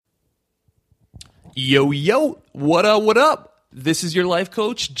Yo, yo, what up, what up? This is your life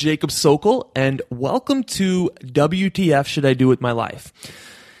coach, Jacob Sokol, and welcome to WTF Should I Do With My Life?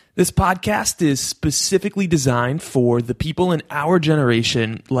 This podcast is specifically designed for the people in our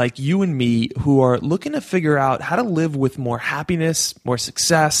generation, like you and me, who are looking to figure out how to live with more happiness, more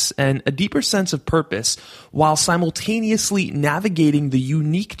success, and a deeper sense of purpose, while simultaneously navigating the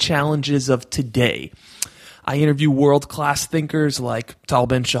unique challenges of today. I interview world-class thinkers like Tal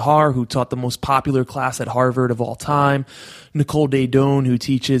Ben-Shahar, who taught the most popular class at Harvard of all time, Nicole Daedone, who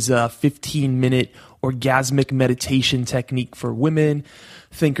teaches a 15-minute orgasmic meditation technique for women,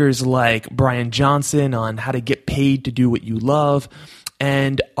 thinkers like Brian Johnson on how to get paid to do what you love,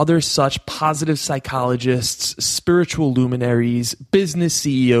 and other such positive psychologists, spiritual luminaries, business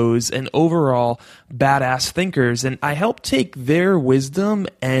CEOs, and overall badass thinkers. And I help take their wisdom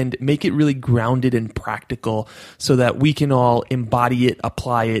and make it really grounded and practical so that we can all embody it,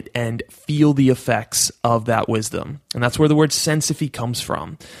 apply it, and feel the effects of that wisdom. And that's where the word sensify comes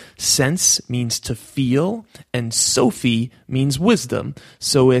from. Sense means to feel, and Sophie means wisdom.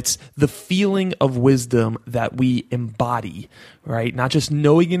 So it's the feeling of wisdom that we embody, right? Not just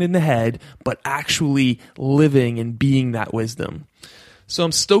knowing it in the head, but actually living and being that wisdom. So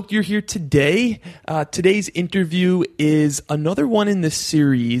I'm stoked you're here today. Today's interview is another one in this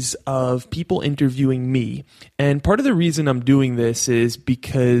series of people interviewing me. And part of the reason I'm doing this is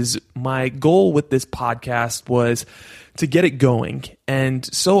because my goal with this podcast was to get it going. And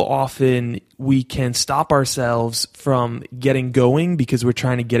so often we can stop ourselves from getting going because we're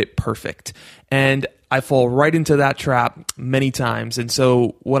trying to get it perfect. And I fall right into that trap many times. And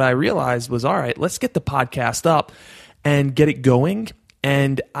so what I realized was, all right, let's get the podcast up and get it going.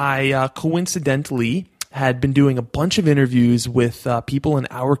 And I coincidentally had been doing a bunch of interviews with people in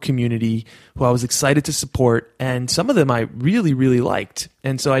our community who I was excited to support, and some of them I really, really liked.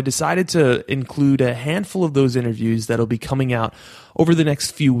 And so I decided to include a handful of those interviews that'll be coming out over the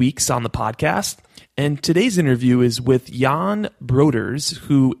next few weeks on the podcast. And today's interview is with Jan Broders,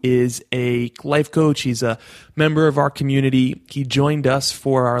 who is a life coach. He's a member of our community. He joined us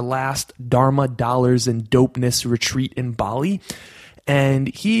for our last Dharma Dollars and Dopeness retreat in Bali.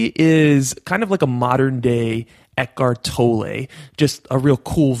 And he is kind of like a modern day Eckhart Tolle, just a real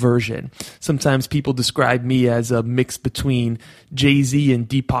cool version. Sometimes people describe me as a mix between Jay-Z and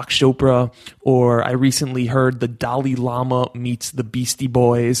Deepak Chopra, or I recently heard the Dalai Lama meets the Beastie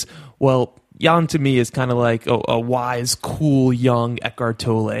Boys. Well, Jan to me is kind of like a wise, cool, young Eckhart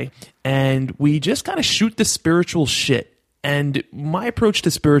Tolle. And we just kind of shoot the spiritual shit. And my approach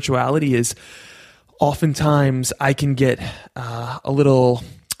to spirituality is oftentimes I can get a little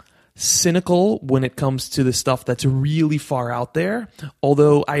cynical when it comes to the stuff that's really far out there,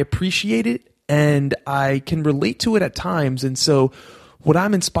 although I appreciate it and I can relate to it at times. And so what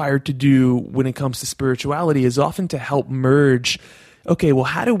I'm inspired to do when it comes to spirituality is often to help merge, okay, well,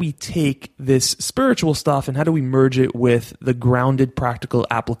 how do we take this spiritual stuff and how do we merge it with the grounded practical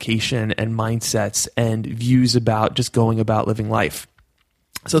application and mindsets and views about just going about living life?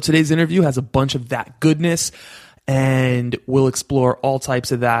 So today's interview has a bunch of that goodness, and we'll explore all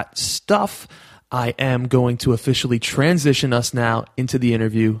types of that stuff. I am going to officially transition us now into the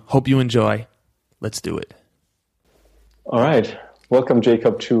interview. Hope you enjoy. Let's do it. All right. Welcome,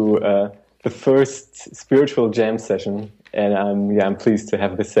 Jacob, to the first spiritual jam session. And I'm pleased to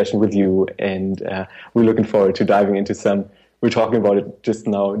have this session with you. And we're looking forward to diving into we're talking about it just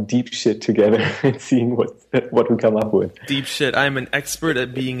now, deep shit together and seeing what we come up with. Deep shit. I'm an expert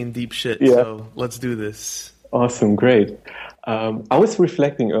at being in deep shit, yeah. So let's do this. Awesome, great. I was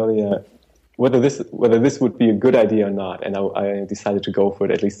reflecting earlier whether this would be a good idea or not, and I decided to go for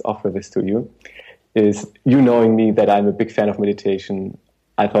it, at least offer this to you, is you knowing me that I'm a big fan of meditation.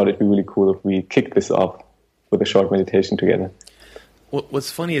 I thought it'd be really cool if we kicked this off with a short meditation together. What's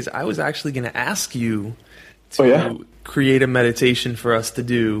funny is I was actually going to ask you to create a meditation for us to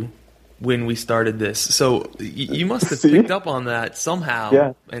do when we started this. So you must have picked up on that somehow.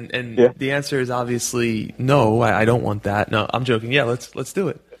 Yeah. And the answer is obviously no, I don't want that. No, I'm joking. Yeah, let's do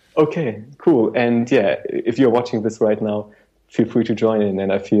it. Okay, cool. And yeah, if you're watching this right now, feel free to join in.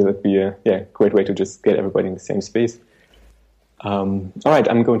 And I feel it'd be a great way to just get everybody in the same space. All right,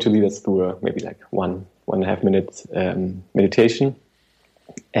 I'm going to lead us through maybe like 1.5 minutes meditation.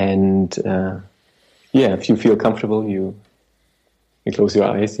 And if you feel comfortable, you close your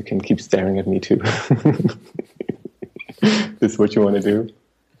eyes. You can keep staring at me too. This is what you want to do.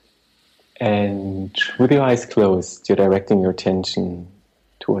 And with your eyes closed, you're directing your attention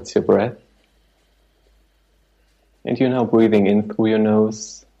towards your breath. And you're now breathing in through your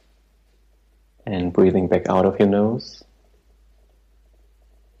nose and breathing back out of your nose.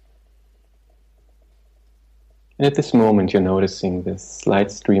 And at this moment, you're noticing this slight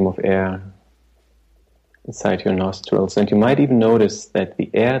stream of air inside your nostrils. And you might even notice that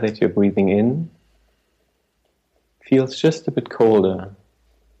the air that you're breathing in feels just a bit colder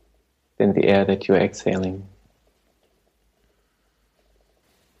than the air that you're exhaling.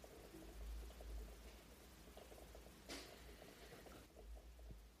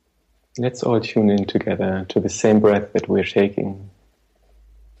 Let's all tune in together to the same breath that we're taking.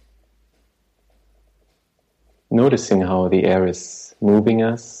 Noticing how the air is moving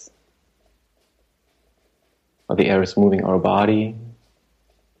us, how the air is moving our body,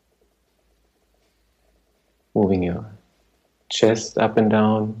 moving your chest up and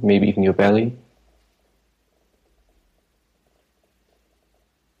down, maybe even your belly.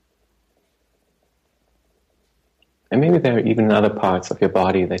 And maybe there are even other parts of your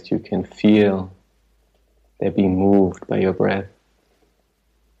body that you can feel they're being moved by your breath.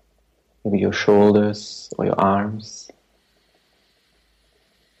 Maybe your shoulders or your arms.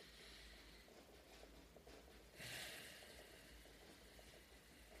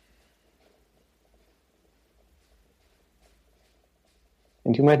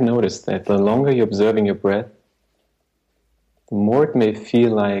 And you might notice that the longer you're observing your breath, the more it may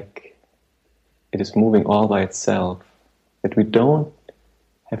feel like it is moving all by itself, that we don't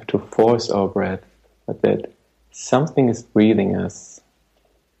have to force our breath, but that something is breathing us.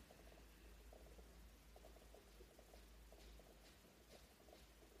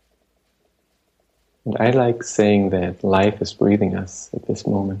 And I like saying that life is breathing us at this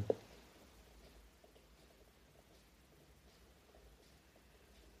moment.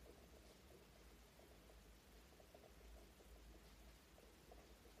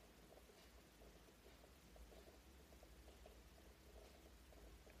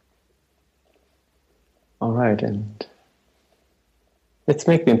 All right, and let's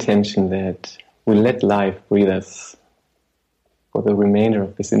make the intention that we let life breathe us for the remainder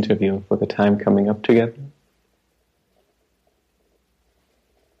of this interview, for the time coming up together.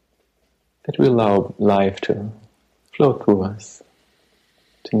 That we allow life to flow through us,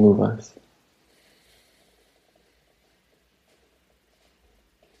 to move us.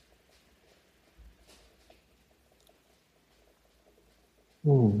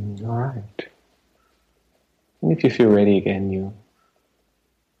 All right. And if you feel ready again, you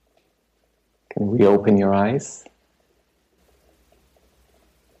can reopen your eyes.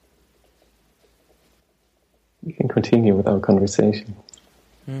 We can continue with our conversation.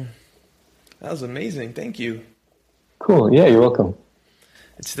 That was amazing. Thank you. Cool. Yeah, you're welcome.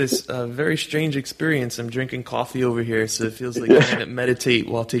 It's this very strange experience. I'm drinking coffee over here, so it feels like I can't meditate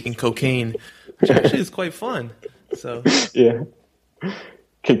while taking cocaine, which actually is quite fun. So yeah.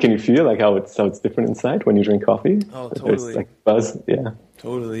 Can you feel like how it's different inside when you drink coffee? Oh, totally. There's like buzz. Yeah.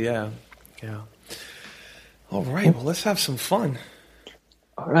 Totally. Yeah. Yeah. All right. Well, let's have some fun.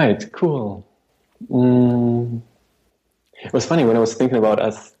 All right. Cool. It was funny when I was thinking about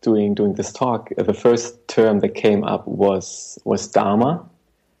us doing this talk. The first term that came up was Dharma,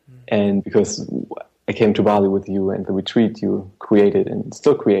 and because I came to Bali with you and the retreat you created and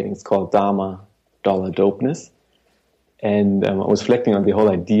still creating, it's called Dharma Dollar Dopeness. And I was reflecting on the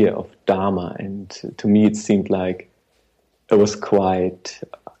whole idea of Dharma, and to me it seemed like it was quite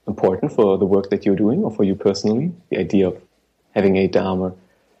important for the work that you're doing, or for you personally, the idea of having a Dharma.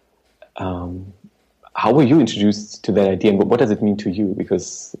 How were you introduced to that idea, and what does it mean to you?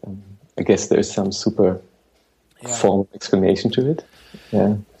 Because I guess there's some super formal explanation to it.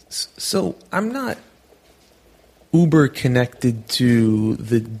 Yeah. So I'm not uber connected to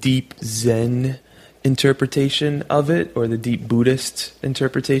the deep Zen interpretation of it, or the deep Buddhist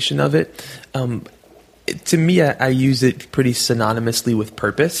interpretation of it. To me, I use it pretty synonymously with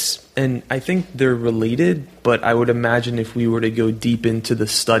purpose, and I think they're related, but I would imagine if we were to go deep into the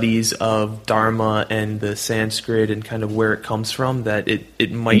studies of Dharma and the Sanskrit and kind of where it comes from, that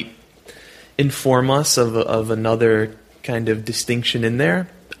it might inform us of another kind of distinction in there.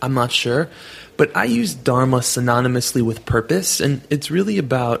 I'm not sure. But I use Dharma synonymously with purpose, and it's really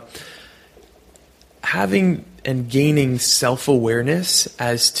about having and gaining self-awareness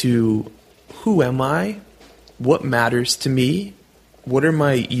as to who am I, what matters to me, what are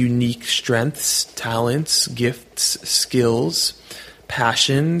my unique strengths, talents, gifts, skills,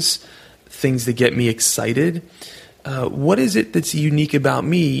 passions, things that get me excited. What is it that's unique about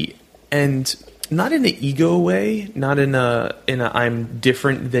me? And not in an ego way, not in a I'm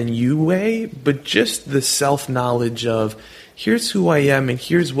different than you way, but just the self-knowledge of here's who I am and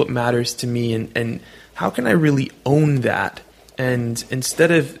here's what matters to me, and how can I really own that? And instead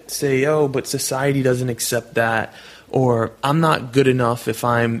of say, oh, but society doesn't accept that, or I'm not good enough if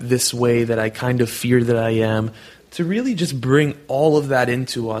I'm this way that I kind of fear that I am, to really just bring all of that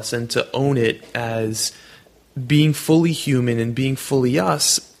into us and to own it as being fully human and being fully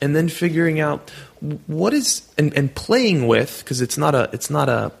us, and then figuring out what is and playing with, because it's not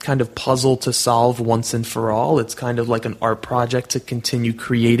a kind of puzzle to solve once and for all. It's kind of like an art project to continue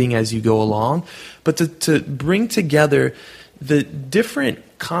creating as you go along, but to bring together the different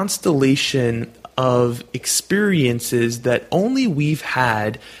constellation of experiences that only we've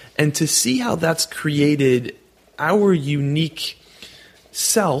had, and to see how that's created our unique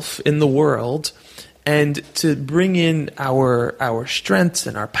self in the world, and to bring in our strengths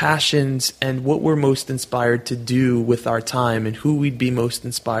and our passions and what we're most inspired to do with our time and who we'd be most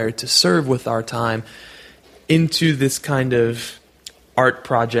inspired to serve with our time into this kind of art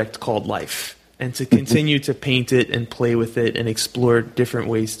project called life, and to continue to paint it and play with it and explore different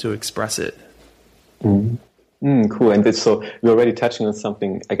ways to express it. Cool. And so you're already touching on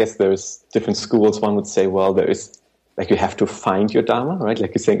something. I guess there's different schools. One would say, well, there is, like, you have to find your Dharma, right?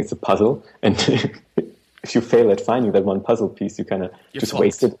 Like you're saying, it's a puzzle. And if you fail at finding that one puzzle piece, you kind of just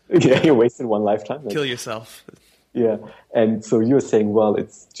wasted. Yeah, you wasted one lifetime. Kill yourself. Yeah. And so you're saying, well,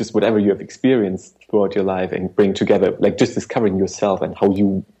 it's just whatever you have experienced throughout your life and bring together, like just discovering yourself and how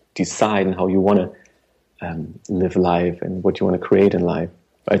you decide and how you want to live life and what you want to create in life,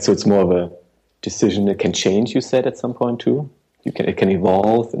 right? So it's more of a decision that can change, you said, at some point too. It can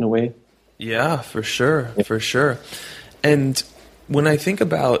evolve in a way. Yeah, for sure, for sure. And when I think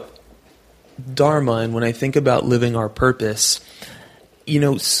about Dharma and when I think about living our purpose,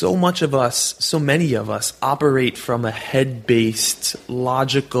 so many of us operate from a head-based,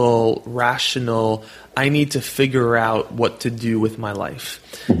 logical, rational, I need to figure out what to do with my life.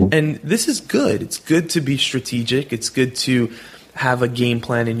 Mm-hmm. And this is good. It's good to be strategic. It's good to have a game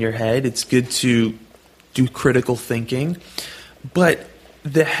plan in your head. It's good to do critical thinking. But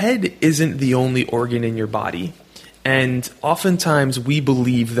the head isn't the only organ in your body. And oftentimes we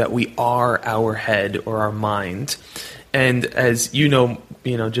believe that we are our head or our mind. And as you know,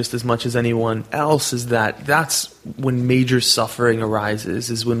 just as much as anyone else, is that's when major suffering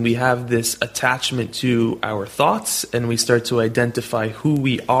arises, is when we have this attachment to our thoughts and we start to identify who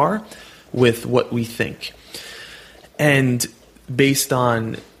we are with what we think. And based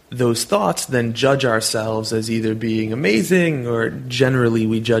on those thoughts, then judge ourselves as either being amazing, or generally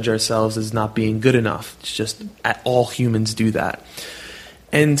we judge ourselves as not being good enough. It's just all humans do that.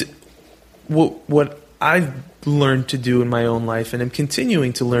 And what I've learned to do in my own life, and I'm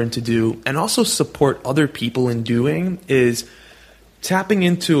continuing to learn to do, and also support other people in doing, is tapping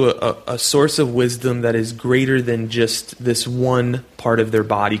into a source of wisdom that is greater than just this one part of their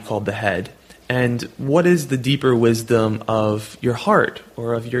body called the head. And what is the deeper wisdom of your heart,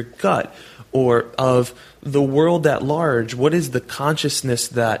 or of your gut, or of the world at large? What is the consciousness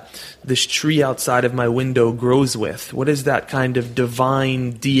that this tree outside of my window grows with? What is that kind of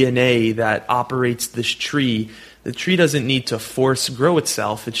divine DNA that operates this tree? The tree doesn't need to force grow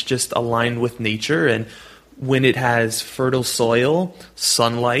itself. It's just aligned with nature. And when it has fertile soil,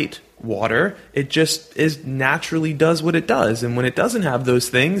 sunlight, water, it just naturally does what it does. And when it doesn't have those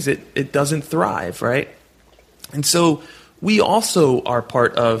things, it doesn't thrive, right? And so we also are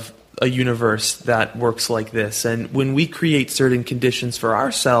part of a universe that works like this. And when we create certain conditions for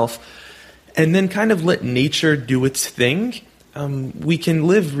ourselves and then kind of let nature do its thing, we can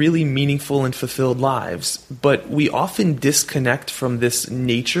live really meaningful and fulfilled lives. But we often disconnect from this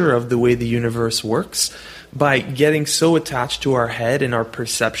nature of the way the universe works by getting so attached to our head and our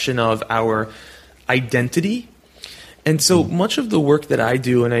perception of our identity. And so much of the work that I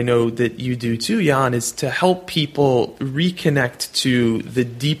do, and I know that you do too, Jan, is to help people reconnect to the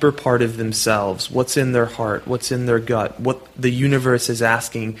deeper part of themselves, what's in their heart, what's in their gut, what the universe is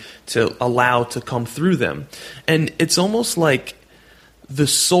asking to allow to come through them. And it's almost like the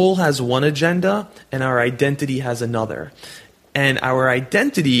soul has one agenda and our identity has another. And our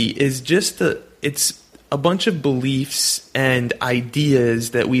identity is just it's a bunch of beliefs and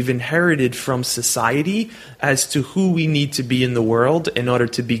ideas that we've inherited from society as to who we need to be in the world in order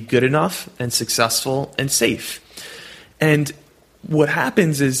to be good enough and successful and safe. And what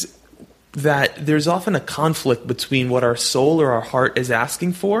happens is that there's often a conflict between what our soul or our heart is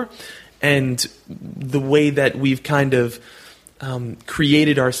asking for and the way that we've kind of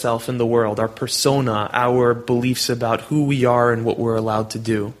created ourselves in the world, our persona, our beliefs about who we are and what we're allowed to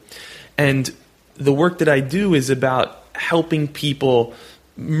do. And the work that I do is about helping people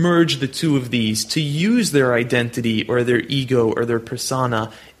merge the two of these, to use their identity or their ego or their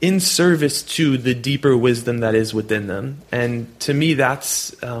persona in service to the deeper wisdom that is within them. And to me,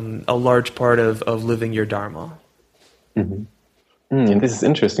 that's a large part of living your Dharma. And this is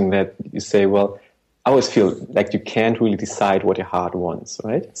interesting that you say, well, I always feel like you can't really decide what your heart wants,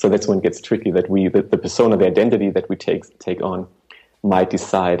 right? So that's when it gets tricky, that the persona, the identity that we take on might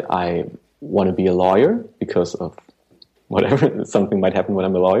decide, I want to be a lawyer because of whatever, something might happen when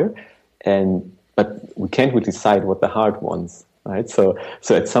I'm a lawyer. But we can't really decide what the heart wants, right? So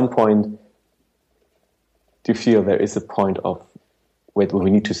at some point, do you feel there is a point of where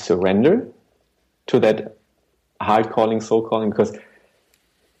we need to surrender to that heart calling, soul calling? Because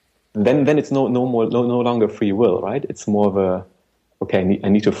then it's no longer free will, right? It's more of a, okay, I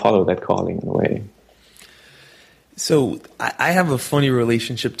need to follow that calling in a way. So I have a funny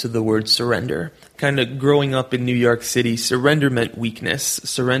relationship to the word surrender. Kind of growing up in New York City, surrender meant weakness.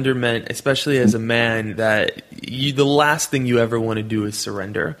 Surrender meant, especially as a man, that the last thing you ever want to do is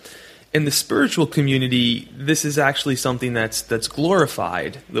surrender. In the spiritual community, this is actually something that's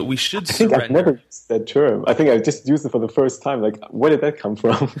glorified, that we should surrender. I've never used that term. I think I just used it for the first time. Like, where did that come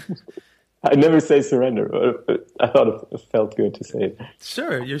from? I never say surrender. I thought it felt good to say it.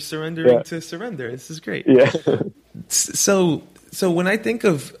 Sure, you're surrendering to surrender. This is great. Yeah. So when I think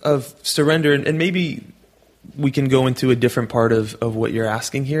of surrender, and maybe we can go into a different part of what you're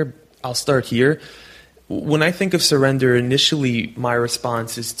asking here. I'll start here. When I think of surrender, initially my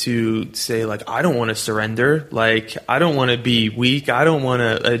response is to say, like, I don't want to surrender. Like, I don't want to be weak. I don't want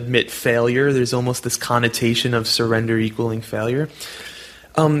to admit failure. There's almost this connotation of surrender equaling failure.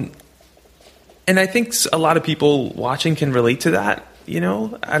 And I think a lot of people watching can relate to that. You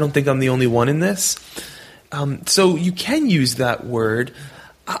know, I don't think I'm the only one in this. So you can use that word.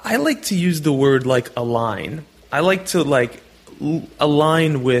 I like to use the word like align. I like to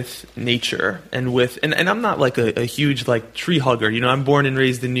align with nature and I'm not like a huge like tree hugger. You know, I'm born and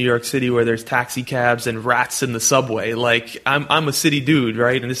raised in New York City where there's taxi cabs and rats in the subway. Like I'm a city dude,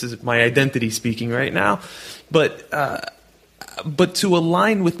 right? And this is my identity speaking right now. But to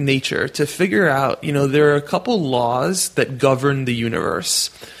align with nature, to figure out, you know, there are a couple laws that govern the universe.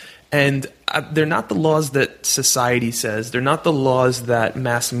 And they're not the laws that society says. They're not the laws that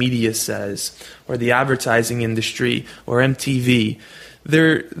mass media says, or the advertising industry, or MTV.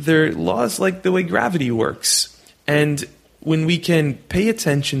 They're laws like the way gravity works. And when we can pay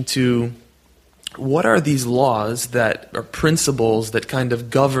attention to what are these laws that are principles that kind of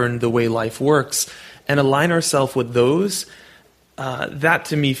govern the way life works, and align ourselves with those, that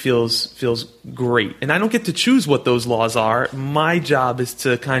to me feels great. And I don't get to choose what those laws are. My job is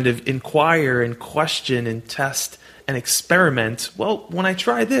to kind of inquire and question and test and experiment. Well, when I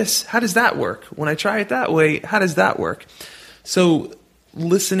try this, how does that work? When I try it that way, how does that work? So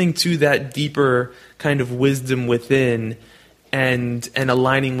listening to that deeper kind of wisdom within and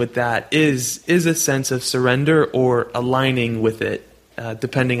aligning with that is a sense of surrender or aligning with it,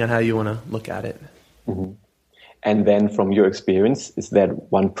 depending on how you want to look at it. Mm-hmm. And then from your experience, is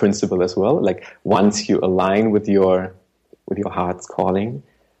that one principle as well? Like once you align with your heart's calling,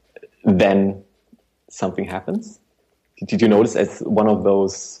 then something happens? Did you notice as one of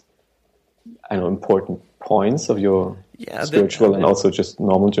those, important points of your spiritual and also just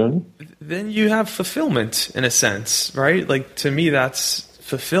normal journey? Then you have fulfillment in a sense, right? Like to me, that's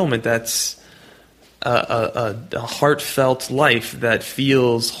fulfillment. That's a heartfelt life that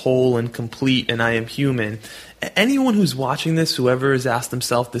feels whole and complete, and I am human. Anyone who's watching this, whoever has asked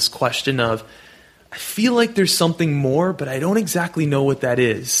themselves this question of, I feel like there's something more, but I don't exactly know what that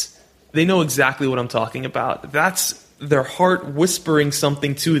is. They know exactly what I'm talking about. That's their heart whispering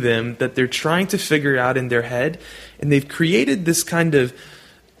something to them that they're trying to figure out in their head. And they've created this kind of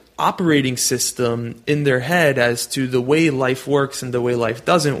operating system in their head as to the way life works and the way life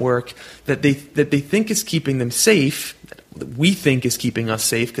doesn't work that they think is keeping them safe, that we think is keeping us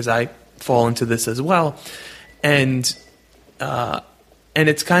safe, because I fall into this as well. And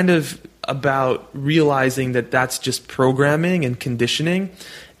it's kind of about realizing that that's just programming and conditioning.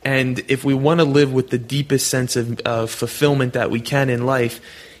 And if we want to live with the deepest sense of fulfillment that we can in life,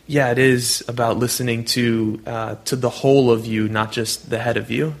 it is about listening to the whole of you, not just the head of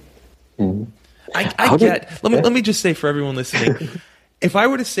you. Mm-hmm. Let me just say for everyone listening, if I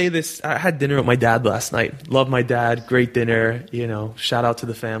were to say this, I had dinner with my dad last night. Love my dad, great dinner, shout out to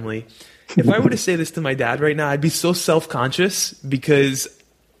the family. If I were to say this to my dad right now, I'd be so self-conscious because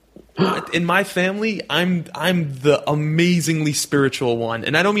in my family, I'm the amazingly spiritual one.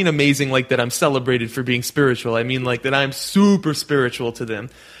 And I don't mean amazing like that I'm celebrated for being spiritual. I mean like that I'm super spiritual to them.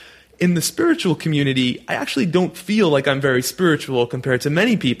 In the spiritual community, I actually don't feel like I'm very spiritual compared to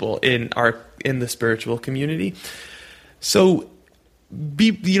many people in the spiritual community. So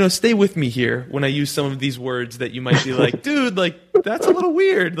stay with me here when I use some of these words that you might be like, dude, like that's a little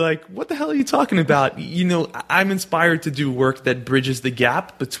weird. Like, what the hell are you talking about? I'm inspired to do work that bridges the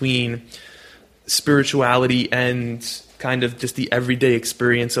gap between spirituality and kind of just the everyday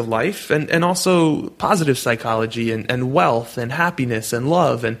experience of life, and also positive psychology and wealth and happiness and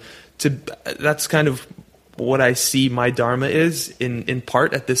love. And that's kind of what I see my dharma is in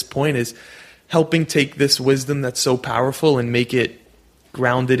part at this point, is helping take this wisdom that's so powerful and make it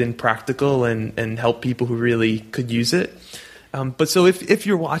grounded and practical and help people who really could use it. But so if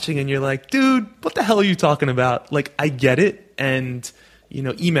you're watching and you're like, dude, what the hell are you talking about? Like, I get it. And,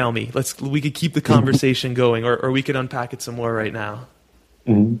 email me. We could keep the conversation going, or we could unpack it some more right now.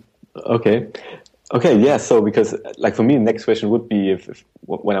 Mm-hmm. Okay. Yeah. So because like for me, the next question would be if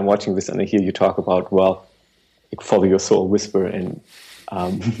when I'm watching this and I hear you talk about, well, like follow your soul whisper and,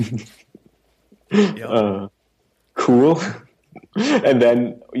 cool. And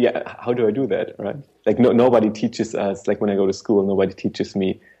then, how do I do that, right? Like, nobody teaches us, like when I go to school, nobody teaches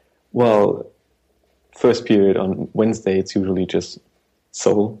me, well, first period on Wednesday, it's usually just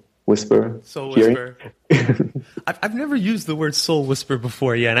soul whisper. Soul whisper. I've never used the word soul whisper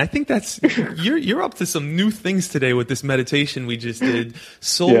before, and I think that's, you're up to some new things today with this meditation we just did.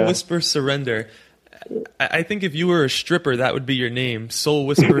 Soul whisper surrender. I think if you were a stripper, that would be your name, Soul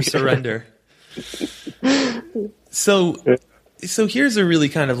Whisper Surrender. So here's a really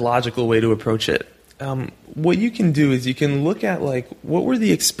kind of logical way to approach it. What you can do is you can look at, like, what were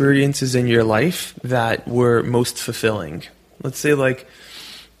the experiences in your life that were most fulfilling? Let's say, like,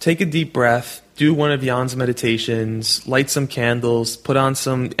 take a deep breath, do one of Jan's meditations, light some candles, put on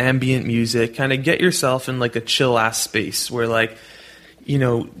some ambient music, kind of get yourself in like a chill-ass space where, like,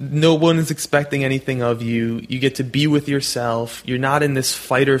 no one is expecting anything of you. You get to be with yourself. You're not in this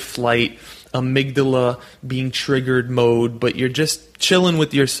fight or flight, amygdala being triggered mode, but you're just chilling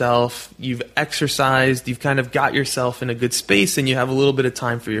with yourself. You've exercised. You've kind of got yourself in a good space, and you have a little bit of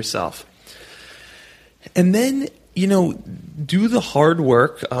time for yourself. And then, do the hard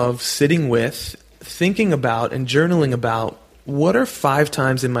work of sitting with, thinking about, and journaling about what are 5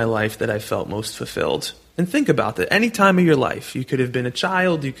 times in my life that I felt most fulfilled. And think about that. Any time of your life. You could have been a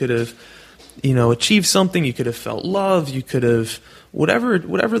child. You could have, achieved something. You could have felt love. You could have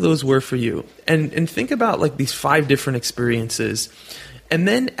whatever those were for you. And think about like these 5 different experiences. And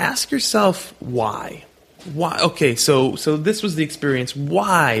then ask yourself why. Why? Okay, so this was the experience.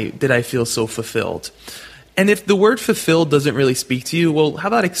 Why did I feel so fulfilled? And if the word fulfilled doesn't really speak to you, well, how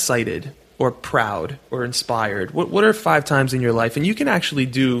about excited? Or proud, or inspired? What are 5 times in your life? And you can actually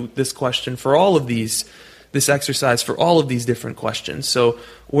do this question for all of these, this exercise for all of these different questions. So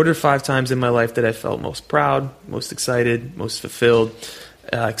what are 5 times in my life that I felt most proud, most excited, most fulfilled,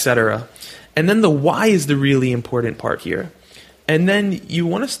 etc.? And then the why is the really important part here. And then you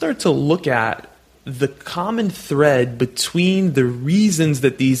want to start to look at the common thread between the reasons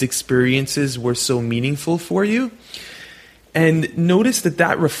that these experiences were so meaningful for you. And notice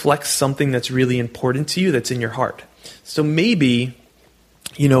that reflects something that's really important to you that's in your heart. So maybe,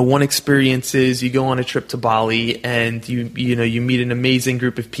 one experience is you go on a trip to Bali and you meet an amazing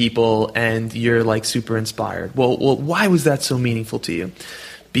group of people and you're like super inspired. Well, why was that so meaningful to you?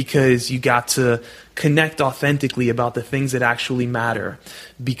 Because you got to connect authentically about the things that actually matter.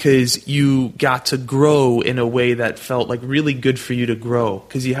 Because you got to grow in a way that felt like really good for you to grow.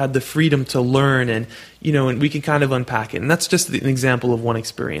 Because you had the freedom to learn and we can kind of unpack it. And that's just an example of one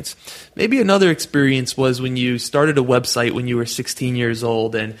experience. Maybe another experience was when you started a website when you were 16 years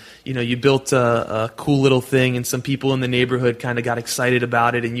old and, you built a cool little thing and some people in the neighborhood kind of got excited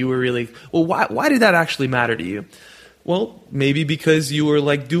about it and you were really, well, why did that actually matter to you? Well, maybe because you were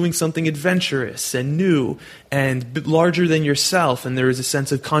like doing something adventurous and new and larger than yourself, and there is a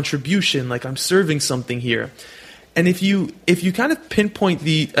sense of contribution, like I'm serving something here. And if you kind of pinpoint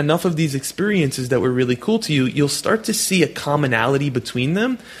enough of these experiences that were really cool to you, you'll start to see a commonality between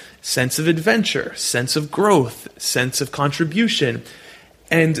them: sense of adventure, sense of growth, sense of contribution.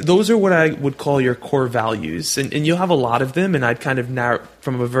 And those are what I would call your core values. And you'll have a lot of them, and I'd kind of narrow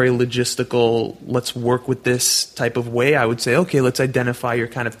from a very logistical, let's work with this type of way. I would say, okay, let's identify your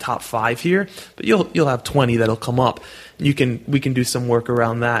kind of top 5 here, but you'll have 20 that'll come up. We can do some work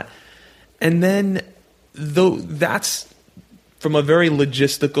around that. And then though that's from a very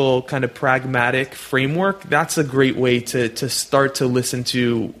logistical kind of pragmatic framework, that's a great way to start to listen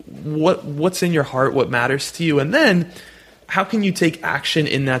to what's in your heart, what matters to you. And then how can you take action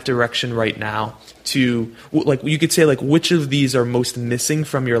in that direction right now to, like, you could say, like, which of these are most missing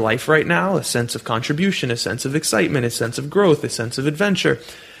from your life right now? A sense of contribution, a sense of excitement, a sense of growth, a sense of adventure.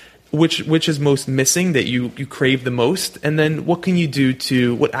 which is most missing that you crave the most, and then what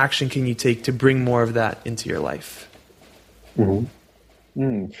action can you take to bring more of that into your life?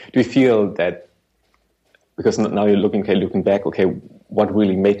 Mm-hmm. Do you feel that, because now you're looking back, okay, what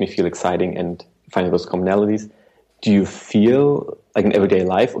really made me feel exciting and finding those commonalities, do you feel like in everyday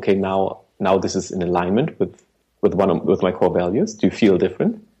life, okay, now this is in alignment with my core values? Do you feel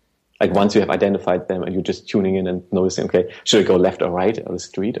different? Like once you have identified them and you're just tuning in and noticing, okay, should I go left or right on the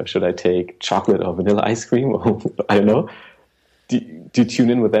street, or should I take chocolate or vanilla ice cream? Or I don't know. Do you tune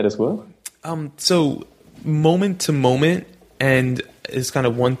in with that as well? So moment to moment and is kind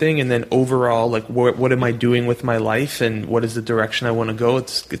of one thing, and then overall, like what am I doing with my life and what is the direction I want to go?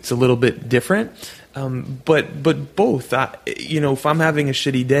 It's a little bit different. But both, if I'm having a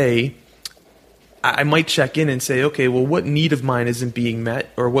shitty day, I might check in and say, okay, well, what need of mine isn't being met,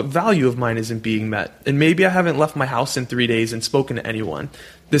 or what value of mine isn't being met? And maybe I haven't left my house in 3 days and spoken to anyone.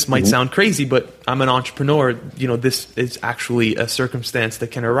 This might sound crazy, but I'm an entrepreneur. This is actually a circumstance that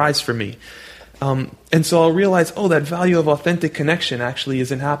can arise for me. And so I'll realize, that value of authentic connection actually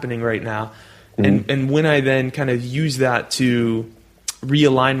isn't happening right now. And when I then kind of use that to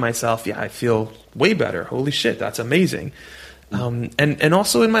realign myself, I feel way better. Holy shit, that's amazing. And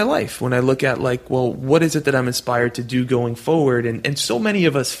also in my life, when I look at what is it that I'm inspired to do going forward? And so many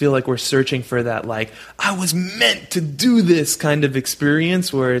of us feel like we're searching for that, I was meant to do this kind of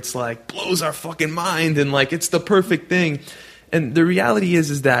experience where it's blows our fucking mind and it's the perfect thing. And the reality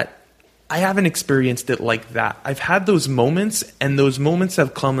is that I haven't experienced it like that. I've had those moments, and those moments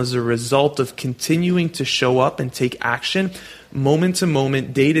have come as a result of continuing to show up and take action moment to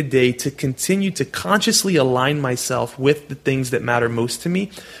moment, day to day, to continue to consciously align myself with the things that matter most to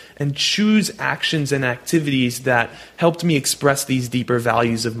me and choose actions and activities that helped me express these deeper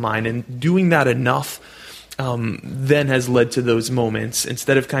values of mine. And doing that enough then has led to those moments,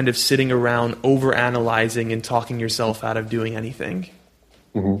 instead of kind of sitting around overanalyzing and talking yourself out of doing anything.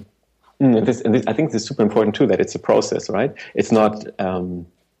 Mm-hmm. And this, I think this is super important too, that it's a process, right? It's not, I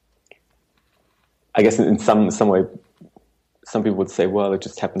guess in some way, some people would say, well, it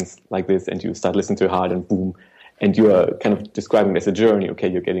just happens like this, and you start listening to your heart and boom, and you are kind of describing it as a journey. Okay,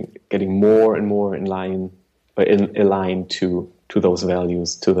 you're getting more and more in line, or aligned to those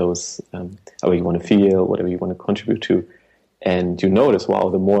values, to those, however you want to feel, whatever you want to contribute to. And you notice, wow,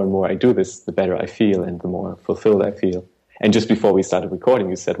 the more and more I do this, the better I feel and the more fulfilled I feel. And just before we started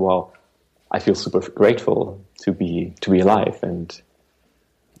recording, you said, wow, I feel super grateful to be alive. And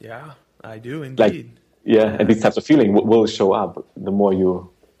yeah, I do indeed. And these types of feeling will show up the more you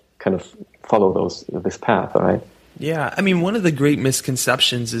kind of follow this path, all right? Yeah, I mean, one of the great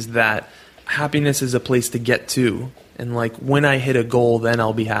misconceptions is that happiness is a place to get to, and when I hit a goal, then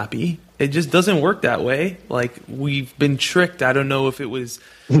I'll be happy. It just doesn't work that way. We've been tricked. I don't know if it was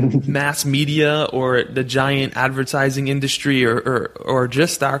mass media or the giant advertising industry or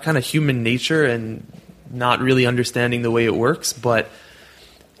just our kind of human nature and not really understanding the way it works. But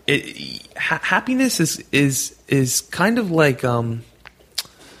happiness is kind of like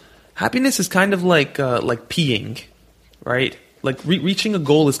happiness is kind of like peeing, right? Reaching a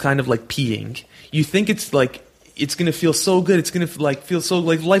goal is kind of like peeing. You think it's going to feel so good. It's going to feel so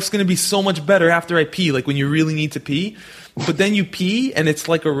life's going to be so much better after I pee, when you really need to pee. But then you pee and it's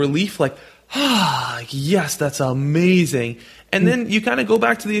like a relief, yes, that's amazing. And then you kind of go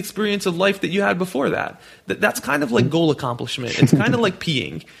back to the experience of life that you had before that. That's kind of like goal accomplishment. It's kind of like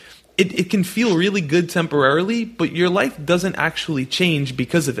peeing. It can feel really good temporarily, but your life doesn't actually change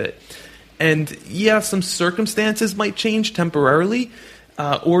because of it. And yeah, some circumstances might change temporarily,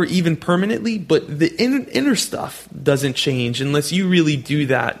 or even permanently, but the inner stuff doesn't change unless you really do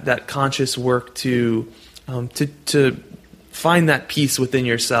that conscious work to find that peace within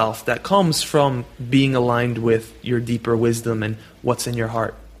yourself that comes from being aligned with your deeper wisdom and what's in your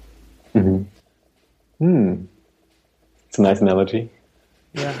heart. Mm-hmm. It's a nice analogy.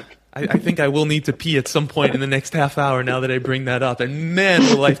 Yeah. I think I will need to pee at some point in the next half hour now that I bring that up. And man,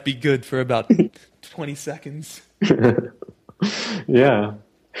 will life be good for about 20 seconds. Yeah.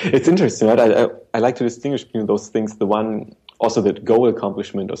 It's interesting, right? I like to distinguish between those things. The one, also the goal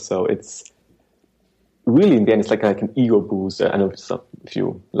accomplishment or so, it's really, in the end, it's like an ego boost. I know if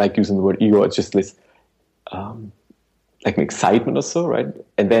you like using the word ego, it's just this, like an excitement or so, right?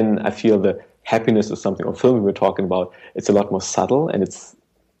 And then I feel the happiness or something, or film we were talking about, it's a lot more subtle, and it's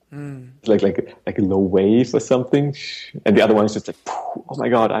like a low wave or something. And the other one is just oh my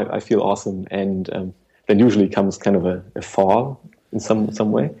God, I feel awesome. And then usually comes kind of a fall in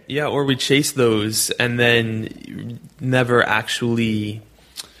some way. Yeah, or we chase those and then never actually...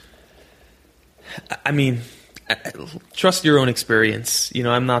 I mean, trust your own experience.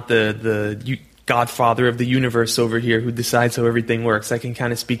 I'm not the godfather of the universe over here who decides how everything works. I can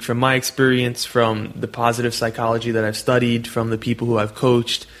kind of speak from my experience, from the positive psychology that I've studied, from the people who I've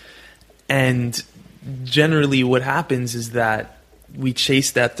coached. And generally what happens is that we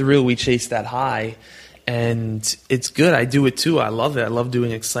chase that thrill, we chase that high, and it's good. I do it too. I love it. I love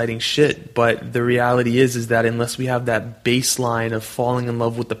doing exciting shit. But the reality is that unless we have that baseline of falling in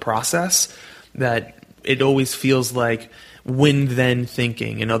love with the process, that it always feels like when-then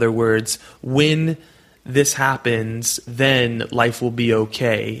thinking. In other words, when this happens, then life will be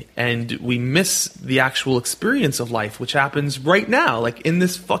okay. And we miss the actual experience of life, which happens right now, like in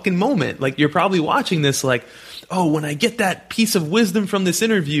this fucking moment. Like, you're probably watching this like, oh, when I get that piece of wisdom from this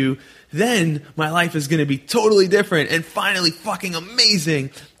interview, then my life is going to be totally different and finally fucking amazing.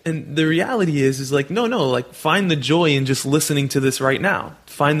 And the reality is like, no, like, find the joy in just listening to this right now.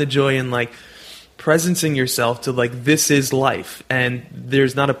 Find the joy in like presencing yourself to like, this is life, and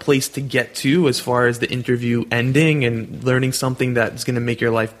there's not a place to get to as far as the interview ending and learning something that's going to make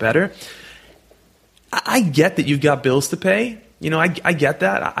your life better. I get that you've got bills to pay. I get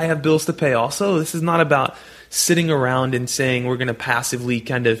that. I have bills to pay also. This is not about sitting around and saying we're going to passively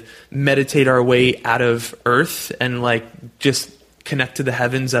kind of meditate our way out of earth and like just connect to the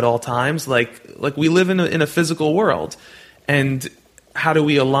heavens at all times. Like we live in a physical world, and how do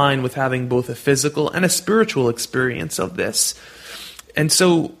we align with having both a physical and a spiritual experience of this? And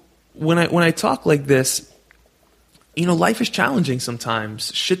so when I talk like this, life is challenging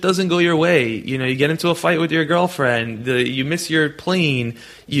sometimes. Shit doesn't go your way. You get into a fight with your girlfriend, you miss your plane,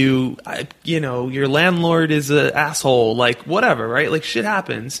 your landlord is an asshole, like whatever, right? Like, shit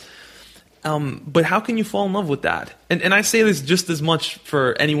happens. But how can you fall in love with that? And I say this just as much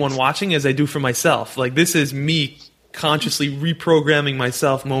for anyone watching as I do for myself. Like, this is me consciously reprogramming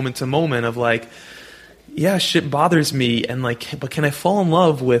myself moment to moment of like, yeah, shit bothers me, and like, but can I fall in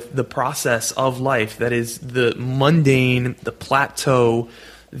love with the process of life that is the mundane, the plateau,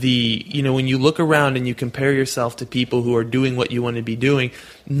 when you look around and you compare yourself to people who are doing what you want to be doing,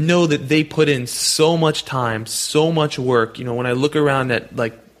 know that they put in so much time, so much work. When I look around at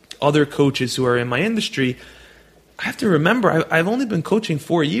like other coaches who are in my industry, I have to remember I've only been coaching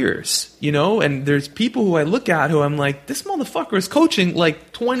 4 years, and there's people who I look at who I'm like, this motherfucker is coaching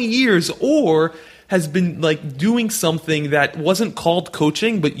like 20 years or has been like doing something that wasn't called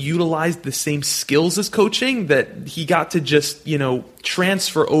coaching but utilized the same skills as coaching that he got to just,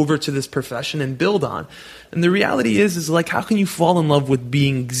 transfer over to this profession and build on. And the reality is like, how can you fall in love with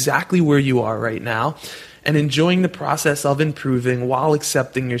being exactly where you are right now and enjoying the process of improving while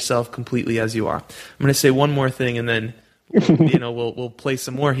accepting yourself completely as you are? I'm going to say one more thing, and then we'll play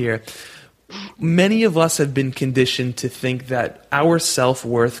some more here. Many of us have been conditioned to think that our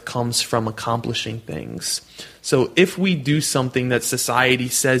self-worth comes from accomplishing things. So if we do something that society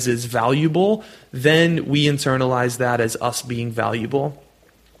says is valuable, then we internalize that as us being valuable.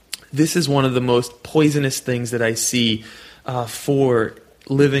 This is one of the most poisonous things that I see for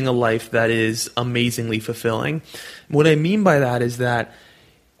living a life that is amazingly fulfilling. What I mean by that is that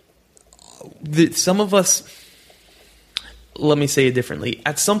some of us, let me say it differently.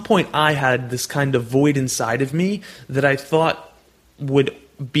 At some point, I had this kind of void inside of me that I thought would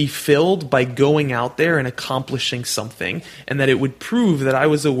be filled by going out there and accomplishing something, and that it would prove that I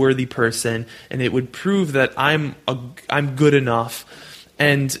was a worthy person, and it would prove that I'm good enough.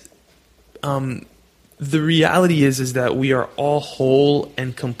 And the reality is that we are all whole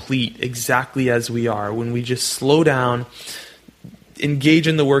and complete exactly as we are when we just slow down, engage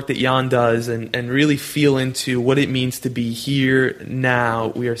in the work that Jan does, and really feel into what it means to be here now.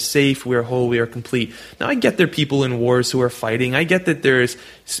 We are safe, we are whole, we are complete. Now, I get there are people in wars who are fighting. I get that there's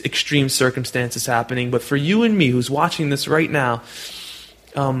extreme circumstances happening. But for you and me, who's watching this right now,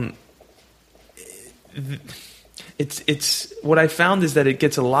 it's what I found is that it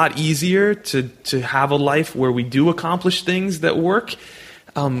gets a lot easier to have a life where we do accomplish things that work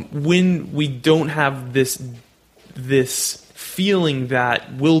when we don't have this feeling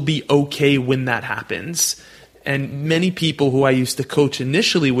that we'll be okay when that happens. And many people who I used to coach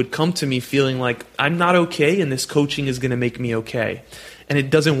initially would come to me feeling like, I'm not okay and this coaching is going to make me okay. And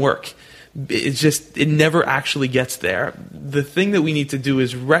it doesn't work. It never actually gets there. The thing that we need to do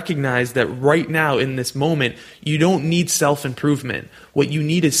is recognize that right now in this moment, you don't need self-improvement. What you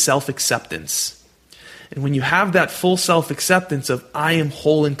need is self-acceptance. And when you have that full self-acceptance of, I am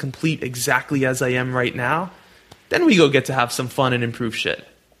whole and complete exactly as I am right now, then we go get to have some fun and improve shit.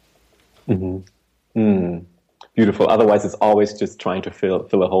 Mm-hmm. Beautiful. Otherwise, it's always just trying to fill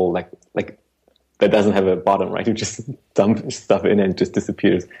a hole like that doesn't have a bottom, right? You just dump stuff in and it just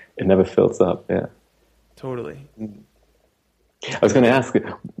disappears. It never fills up. Yeah. Totally. I was going to ask,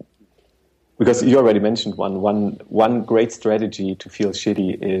 because you already mentioned one great strategy to feel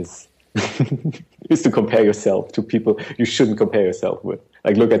shitty is is to compare yourself to people you shouldn't compare yourself with.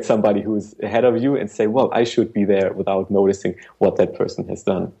 Like, look at somebody who's ahead of you and say, well, I should be there, without noticing what that person has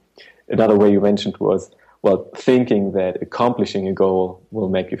done. Another way you mentioned was, well, thinking that accomplishing a goal will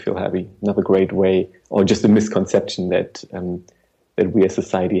make you feel happy. Another great way, or just a misconception that that we as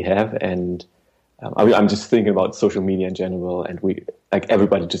society have. And I'm just thinking about social media in general, and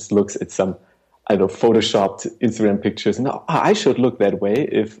everybody just looks at some, I don't know, photoshopped Instagram pictures, and I should look that way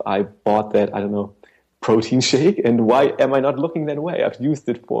if I bought that, I don't know, protein shake, and why am I not looking that way? I've used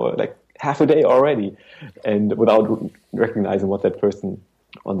it for like half a day already, and without recognizing what that person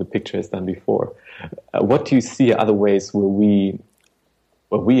on the picture has done before. What do you see other ways where we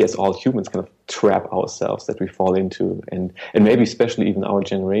as all humans kind of trap ourselves, that we fall into, and maybe especially even our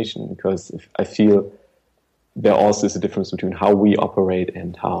generation, because I feel there also is a difference between how we operate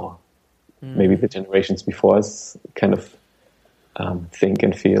and how maybe the generations before us kind of think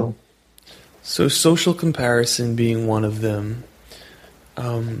and feel. So social comparison being one of them,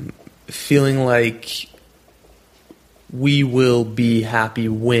 feeling like we will be happy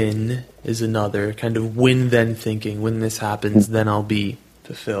when is another, kind of when then thinking, when this happens, then I'll be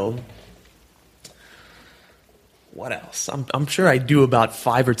fulfilled. What else? I'm sure I do about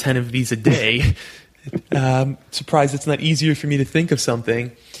 5 or 10 of these a day. Surprised it's not easier for me to think of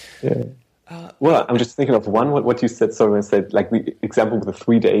something. Yeah. Well, I'm just thinking of one, what you said, when I said, like the example with the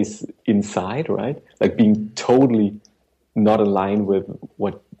 3 days inside, right? Like being totally not aligned with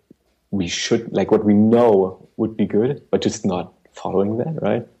what we should, like what we know would be good, but just not following that,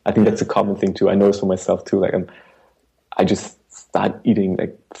 right? I think that's a common thing too. I notice for myself too, like I just start eating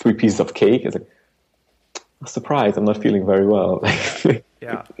like 3 pieces of cake. It's like, surprise, I'm not feeling very well.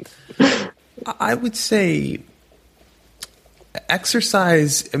 Yeah. I would say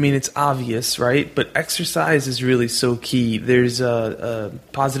exercise, I mean, it's obvious, right? But exercise is really so key. There's a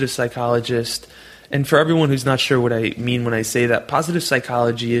positive psychologist, and for everyone who's not sure what I mean when I say that, positive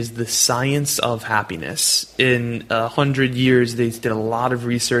psychology is the science of happiness. In 100 years, they did a lot of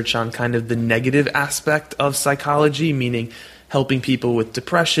research on kind of the negative aspect of psychology, meaning helping people with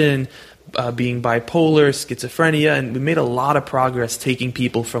depression, being bipolar, schizophrenia, and we made a lot of progress taking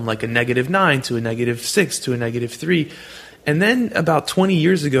people from like a -9 to a -6 to a -3. And then about 20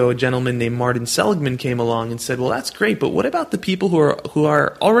 years ago, a gentleman named Martin Seligman came along and said, well, that's great, but what about the people who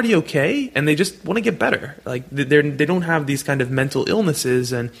are already okay and they just want to get better? Like they don't have these kind of mental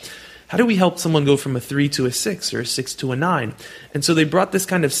illnesses, and how do we help someone go from a 3 to a 6 or a 6 to a 9? And so they brought this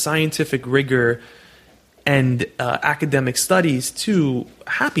kind of scientific rigor and academic studies to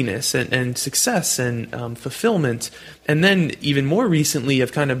happiness and success and fulfillment. And then even more recently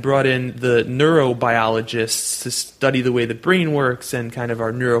have kind of brought in the neurobiologists to study the way the brain works and kind of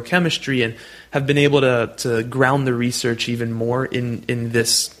our neurochemistry, and have been able to ground the research even more in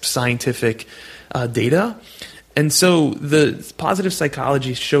this scientific data. And so the positive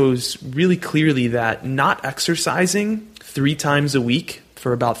psychology shows really clearly that not exercising 3 times a week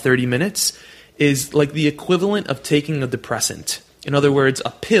for about 30 minutes is like the equivalent of taking a depressant. In other words,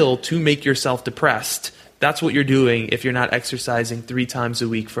 a pill to make yourself depressed. That's what you're doing if you're not exercising 3 times a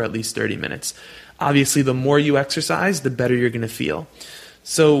week for at least 30 minutes. Obviously, the more you exercise, the better you're going to feel.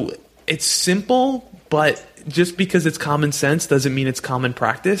 So it's simple, but just because it's common sense doesn't mean it's common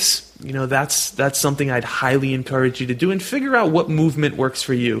practice. You know, that's something I'd highly encourage you to do, and figure out what movement works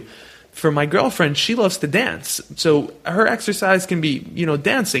for you. For my girlfriend, she loves to dance. So her exercise can be,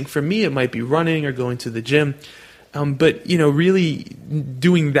 dancing. For me, it might be running or going to the gym. But, really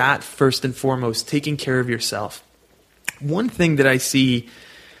doing that first and foremost, taking care of yourself. One thing that I see,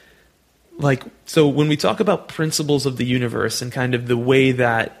 so when we talk about principles of the universe and kind of the way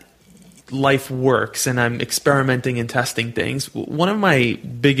that life works, and I'm experimenting and testing things, one of my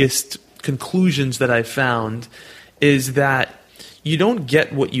biggest conclusions that I found is that you don't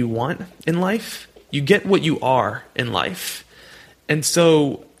get what you want in life. You get what you are in life. And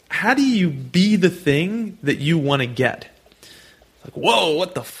so how do you be the thing that you want to get? Like, whoa,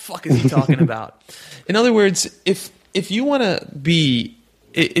 what the fuck is he talking about? In other words, if you want to be,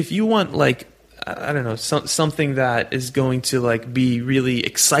 if you want I don't know, something that is going to be really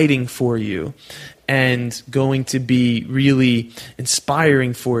exciting for you and going to be really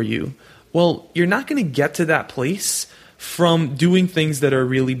inspiring for you, well, you're not going to get to that place from doing things that are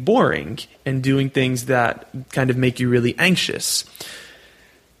really boring and doing things that kind of make you really anxious.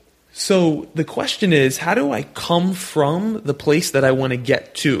 So the question is, how do I come from the place that I want to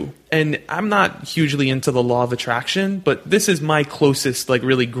get to? And I'm not hugely into the law of attraction, but this is my closest,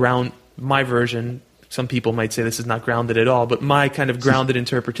 really my version, some people might say this is not grounded at all, but my kind of grounded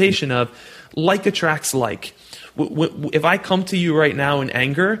interpretation of like attracts like. If I come to you right now in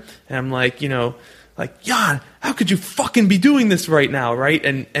anger and I'm like, like, Jan, how could you fucking be doing this right now, right?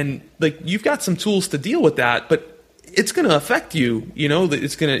 And like, you've got some tools to deal with that, but it's going to affect you,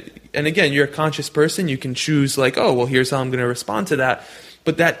 it's going to, and again, you're a conscious person. You can choose like, oh, well, here's how I'm going to respond to that.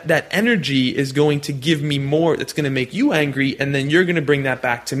 But that energy is going to give me more. That's going to make you angry. And then you're going to bring that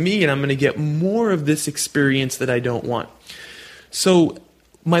back to me. And I'm going to get more of this experience that I don't want. So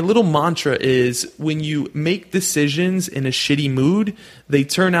my little mantra is when you make decisions in a shitty mood, they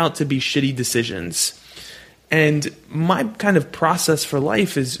turn out to be shitty decisions. And my kind of process for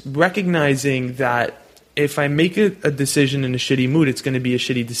life is recognizing that if I make a decision in a shitty mood, it's going to be a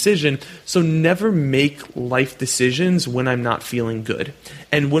shitty decision. So never make life decisions when I'm not feeling good.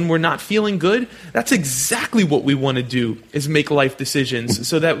 And when we're not feeling good, that's exactly what we want to do, is make life decisions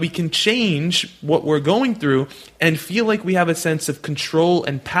so that we can change what we're going through and feel like we have a sense of control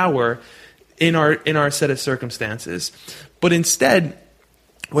and power in our set of circumstances. But instead,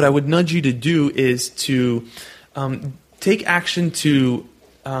 what I would nudge you to do is to take action to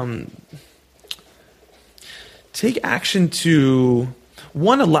don't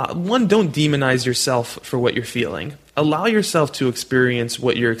demonize yourself for what you're feeling. Allow yourself to experience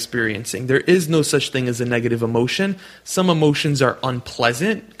what you're experiencing. There is no such thing as a negative emotion. Some emotions are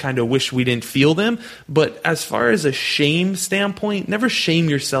unpleasant, kind of wish we didn't feel them. But as far as a shame standpoint, never shame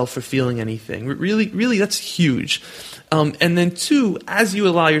yourself for feeling anything. Really, that's huge. And then two, as you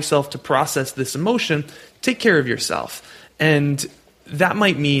allow yourself to process this emotion, take care of yourself. And that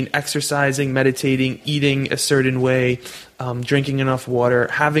might mean exercising, meditating, eating a certain way, drinking enough water,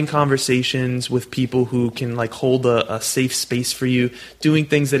 having conversations with people who can like hold a safe space for you, doing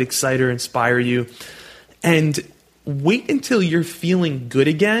things that excite or inspire you. And wait until you're feeling good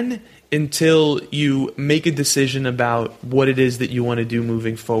again, until you make a decision about what it is that you want to do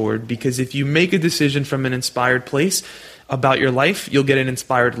moving forward. Because if you make a decision from an inspired place about your life, you'll get an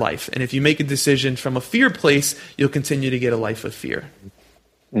inspired life. And if you make a decision from a fear place, you'll continue to get a life of fear.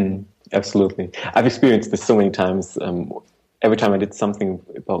 Absolutely. I've experienced this so many times. Every time I did something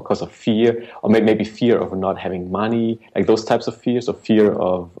because of fear, or maybe fear of not having money, like those types of fears, or fear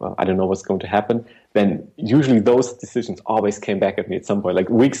of, I don't know what's going to happen, then usually those decisions always came back at me at some point. Like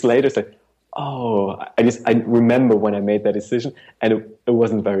weeks later, it's like, oh, I remember when I made that decision, and it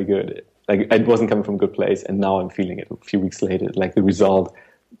wasn't very good. Like it wasn't coming from a good place, and now I'm feeling it a few weeks later. Like the result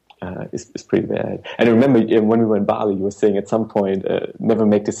is pretty bad. And I remember when we were in Bali, you were saying at some point, never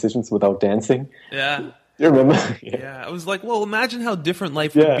make decisions without dancing. Yeah. You remember? Yeah. I was like, well, imagine how different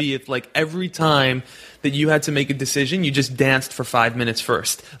life would be if like every time that you had to make a decision, you just danced for 5 minutes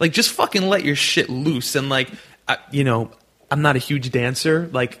first. Like just fucking let your shit loose. And like, I'm not a huge dancer.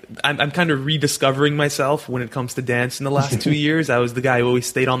 Like I'm kind of rediscovering myself when it comes to dance in the last 2 years. I was the guy who always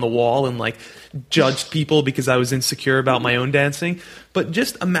stayed on the wall and like judged people because I was insecure about my own dancing. But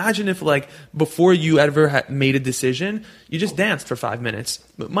just imagine if like before you ever had made a decision, you just danced for 5 minutes.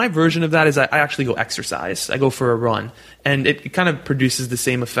 But my version of that is I actually go exercise. I go for a run, and it kind of produces the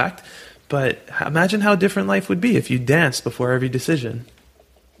same effect. But imagine how different life would be if you danced before every decision.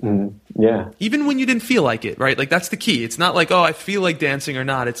 Yeah. Even when you didn't feel like it, right? Like that's the key. It's not like, oh, I feel like dancing or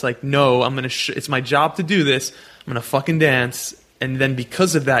not. It's like, no, I'm going to, it's my job to do this. I'm going to fucking dance. And then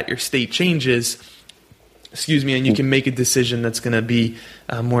because of that, your state changes, and you can make a decision that's going to be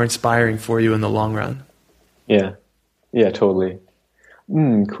more inspiring for you in the long run. Yeah. Yeah, totally.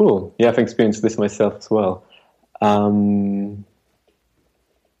 Cool. Yeah, I've experienced this myself as well.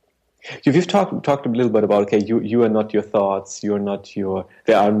 You've talked a little bit about, okay, you are not your thoughts, you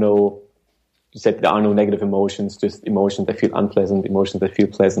said there are no negative emotions, just emotions that feel unpleasant, emotions that feel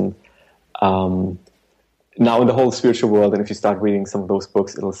pleasant. Now in the whole spiritual world, and if you start reading some of those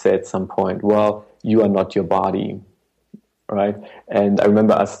books, it'll say at some point, well, you are not your body, right? And I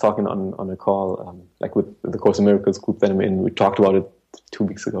remember us talking on a call, like with the Course in Miracles group that I'm in, we talked about it 2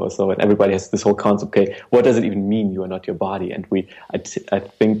 weeks ago or so, and everybody has this whole concept, okay, what does it even mean you are not your body? And I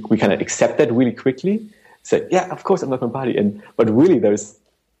think we kind of accept that really quickly, say, yeah, of course I'm not my body, but really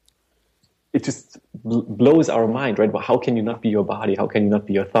it just blows our mind, right? Well, how can you not be your body? How can you not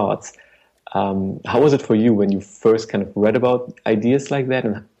be your thoughts? How was it for you when you first kind of read about ideas like that,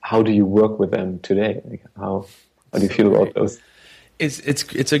 and how do you work with them today? Like how do you feel about those?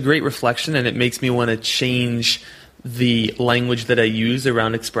 It's a great reflection, and it makes me want to change the language that I use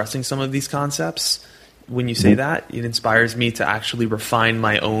around expressing some of these concepts. When you say that, it inspires me to actually refine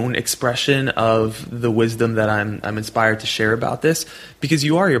my own expression of the wisdom that I'm inspired to share about this, because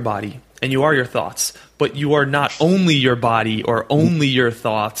you are your body and you are your thoughts, but you are not only your body or only your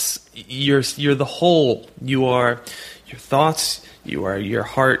thoughts. You're the whole. You are your thoughts, you are your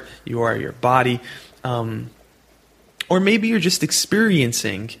heart, you are your body. Or maybe you're just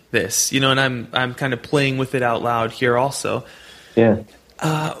experiencing this, and I'm kind of playing with it out loud here also. Yeah.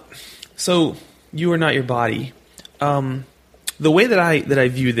 So you are not your body. The way that I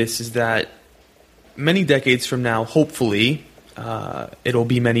view this is that many decades from now, hopefully, it'll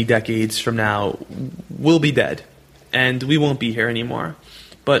be many decades from now, we'll be dead, and we won't be here anymore.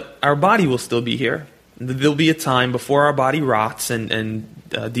 But our body will still be here. There'll be a time before our body rots and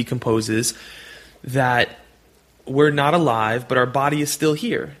decomposes that we're not alive, but our body is still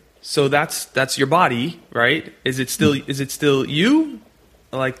here. So that's your body, right? Is it still you?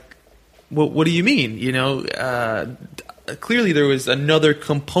 Like, what do you mean? Clearly there was another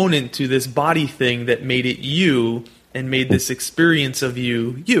component to this body thing that made it you and made this experience of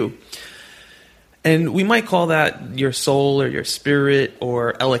you. And we might call that your soul or your spirit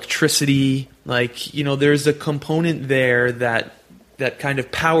or electricity. Like, there's a component there that kind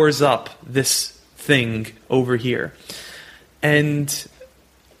of powers up this thing over here. And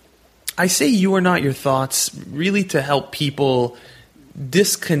I say you are not your thoughts really to help people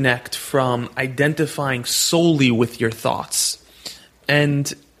disconnect from identifying solely with your thoughts.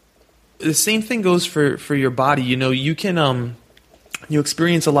 And the same thing goes for your body. You can you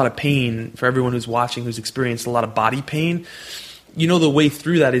experience a lot of pain. For everyone who's watching who's experienced a lot of body pain, the way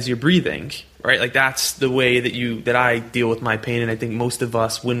through that is your breathing, right? Like that's the way that I deal with my pain. And I think most of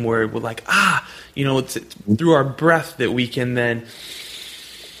us, when we're like, it's through our breath that we can then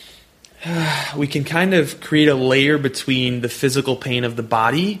we can kind of create a layer between the physical pain of the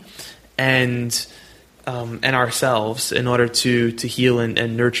body and ourselves in order to heal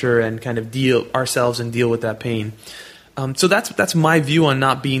and nurture and kind of deal ourselves and deal with that pain. So that's my view on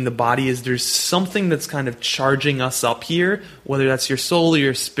not being the body, is there's something that's kind of charging us up here, whether that's your soul or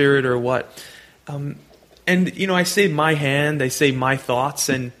your spirit or what. And, I say my hand, I say my thoughts,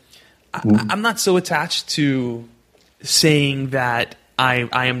 and I'm not so attached to saying that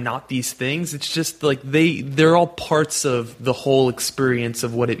I am not these things. It's just like they're all parts of the whole experience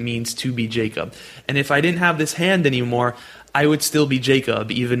of what it means to be Jacob. And if I didn't have this hand anymore, I would still be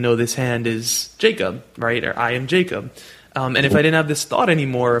Jacob, even though this hand is Jacob, right? Or I am Jacob. And if I didn't have this thought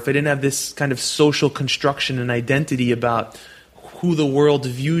anymore, if I didn't have this kind of social construction and identity about who the world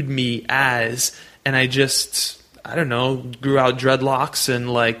viewed me as, and I just, grew out dreadlocks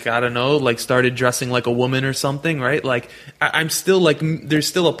and started dressing like a woman or something, right? Like, I'm still there's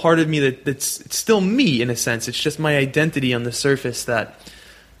still a part of me that's it's still me in a sense. It's just my identity on the surface that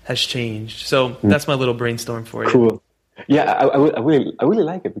has changed. So that's my little brainstorm for you. Cool. Yeah, I really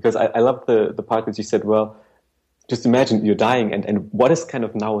like it, because I love the part that you said, well, just imagine you're dying and what is kind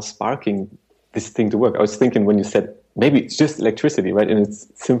of now sparking this thing to work. I was thinking when you said maybe it's just electricity, right? In its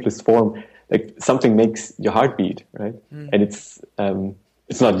simplest form, like something makes your heart beat, right? And it's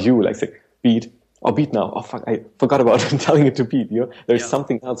not you, like say, beat now. Oh fuck, I forgot about telling it to beat. There's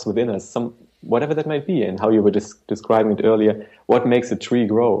something else within us, whatever that might be, and how you were just describing it earlier. What makes a tree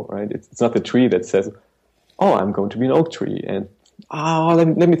grow, right? It's not the tree that says, oh, I'm going to be an oak tree, and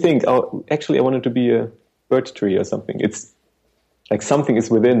let me think. Oh, actually, I wanted to be a birch tree or something. It's like something is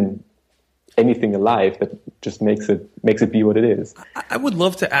within anything alive that just makes it be what it is. I would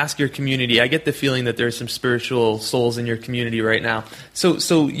love to ask your community. I get the feeling that there's some spiritual souls in your community right now.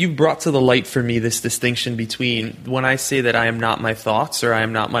 So you've brought to the light for me this distinction between when I say that I am not my thoughts or I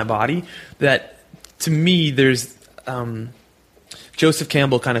am not my body, that to me there's Joseph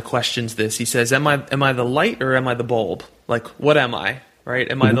Campbell kind of questions this. He says, am I the light or am I the bulb? Like, what am I? Right?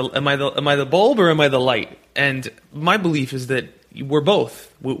 Am I the bulb or am I the light? And my belief is that we're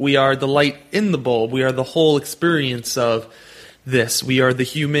both. We are the light in the bulb. We are the whole experience of this. We are the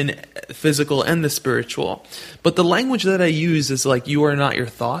human, physical, and the spiritual. But the language that I use is like, you are not your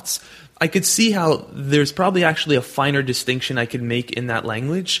thoughts. I could see how there's probably actually a finer distinction I could make in that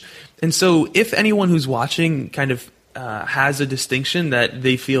language. And so if anyone who's watching kind of has a distinction that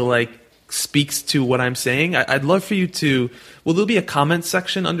they feel like speaks to what I'm saying, I'd love for you to... Will there be a comment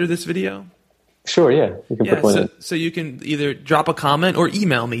section under this video? Sure, yeah. You can put one in. So you can either drop a comment or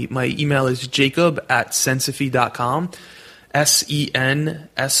email me. My email is jacob@sensophy.com,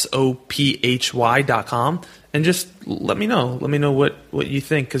 SENSOPHY.com, and just let me know. Let me know what you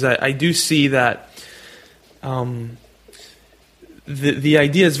think, because I do see that the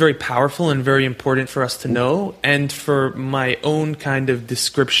idea is very powerful and very important for us to know, and for my own kind of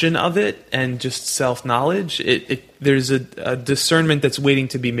description of it and just self-knowledge, there's a discernment that's waiting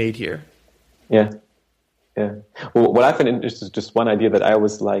to be made here. Yeah. Well, what I find interesting, just one idea that I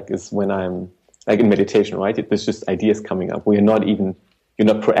always like is when I'm like in meditation, right? There's just ideas coming up. You're not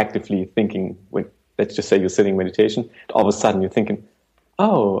proactively thinking. When, let's just say you're sitting in meditation, all of a sudden you're thinking,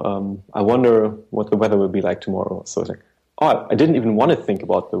 I wonder what the weather will be like tomorrow. So it's like, I didn't even want to think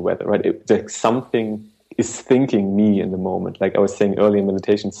about the weather, right? It's like something is thinking me in the moment. Like I was saying earlier in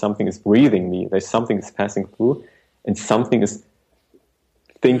meditation, something is breathing me. There's something that's passing through, and something is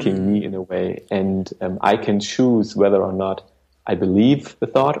thinking me in a way. And I can choose whether or not I believe the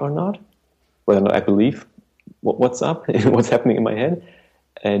thought or not, whether or not I believe what's up, what's happening in my head.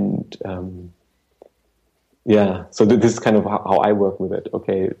 And so this is kind of how I work with it.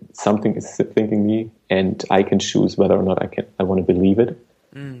 Okay, something is thinking me, and I can choose whether or not I want to believe it.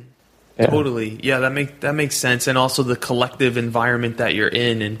 Yeah. Totally. Yeah, that makes sense. And also the collective environment that you're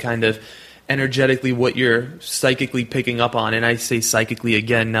in, and kind of energetically what you're psychically picking up on. And I say psychically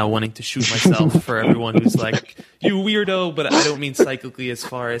again, now wanting to shoot myself for everyone who's like, you weirdo, but I don't mean psychically as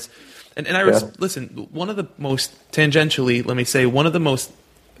far as, listen, one of the most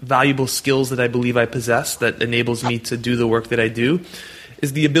valuable skills that I believe I possess that enables me to do the work that I do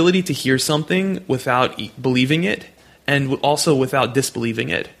is the ability to hear something without believing it, and also without disbelieving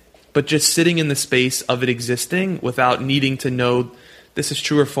it, but just sitting in the space of it existing without needing to know this is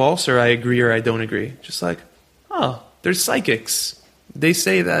true or false, or I agree or I don't agree. Just like, there's psychics. They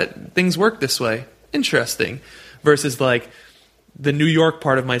say that things work this way. Interesting. Versus like the New York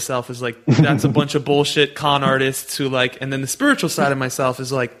part of myself is like, that's a bunch of bullshit con artists who like, and then the spiritual side of myself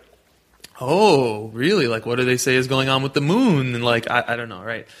is like, oh, really? Like, what do they say is going on with the moon? And like, I don't know,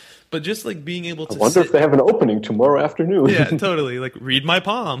 right? But just like being able to I wonder if they have an opening tomorrow afternoon. Yeah, totally. Like, read my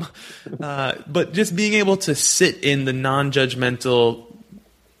palm. But just being able to sit in the non-judgmental,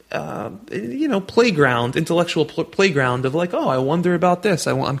 playground, intellectual playground of like, I wonder about this.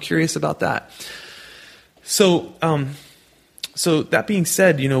 I'm curious about that. So that being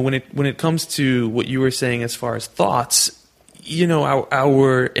said, when it comes to what you were saying as far as thoughts,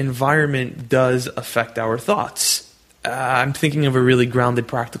 our environment does affect our thoughts. I'm thinking of a really grounded,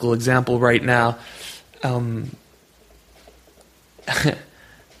 practical example right now.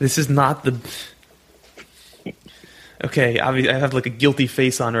 This is not the... Okay, I have like a guilty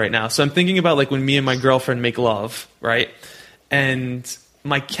face on right now. So I'm thinking about like when me and my girlfriend make love, right? And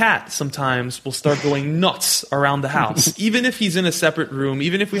my cat sometimes will start going nuts around the house, even if he's in a separate room,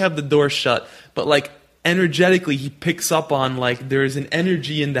 even if we have the door shut. But like energetically, he picks up on like there's an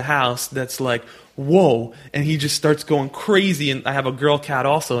energy in the house that's like, whoa, and he just starts going crazy. And I have a girl cat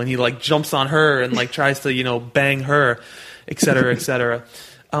also, and he like jumps on her and like tries to bang her, et cetera, et cetera.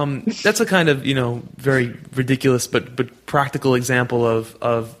 That's a kind of very ridiculous but practical example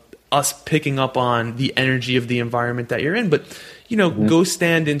of us picking up on the energy of the environment that you're in. But go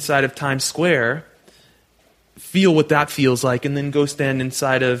stand inside of Times Square, feel what that feels like, and then go stand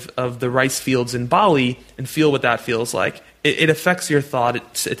inside of the rice fields in Bali and feel what that feels like. It affects your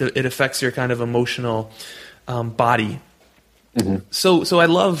thought. It affects your kind of emotional body. Mm-hmm. So I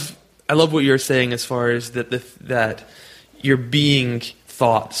love what you're saying as far as that you're being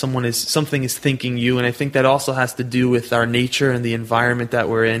thought. Something is thinking you, and I think that also has to do with our nature and the environment that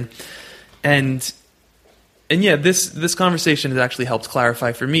we're in. And yeah, this conversation has actually helped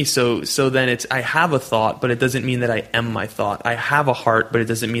clarify for me. So then it's, I have a thought, but it doesn't mean that I am my thought. I have a heart, but it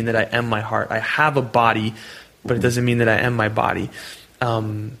doesn't mean that I am my heart. I have a body, but it doesn't mean that I am my body,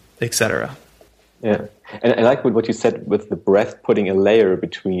 etc. Yeah, and I like what you said with the breath, putting a layer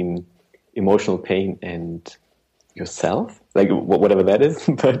between emotional pain and yourself, like whatever that is.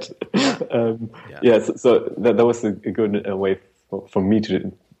 But so that was a good way for me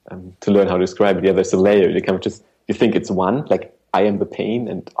to learn how to describe it. Yeah, there's a layer. You kind of you think it's one, like I am the pain,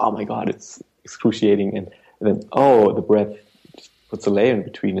 and oh my god, it's excruciating, and then the breath just puts a layer in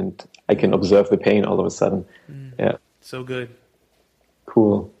between, and I can observe the pain all of a sudden. Yeah, so good,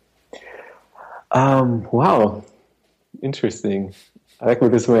 cool. Wow, interesting. I like where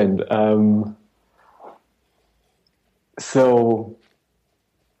this went. So,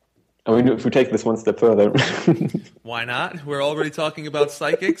 I mean, if we take this one step further. Why not? We're already talking about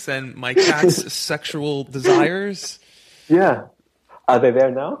psychics and my cat's sexual desires. Yeah. Are they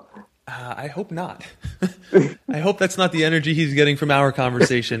there now? I hope not. I hope that's not the energy he's getting from our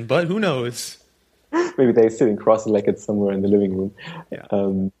conversation, but who knows? Maybe they're sitting cross-legged somewhere in the living room. Yeah.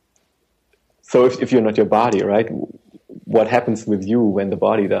 So if you're not your body, right, what happens with you when the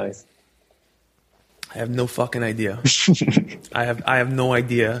body dies? I have no fucking idea. I have no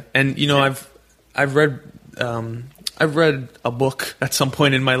idea. And I've read a book at some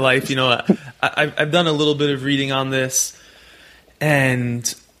point in my life. I've done a little bit of reading on this,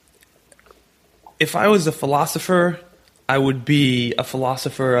 and if I was a philosopher, I would be a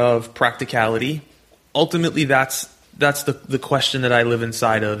philosopher of practicality. Ultimately, that's the question that I live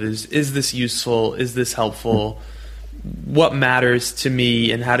inside of is this useful? Is this helpful? What matters to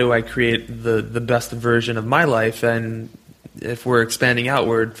me, and how do I create the best version of my life? And if we're expanding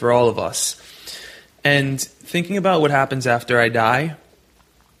outward, for all of us. And thinking about what happens after I die,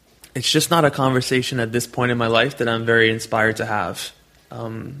 it's just not a conversation at this point in my life that I'm very inspired to have.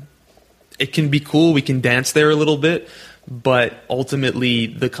 It can be cool, we can dance there a little bit, but ultimately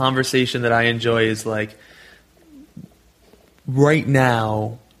the conversation that I enjoy is like, right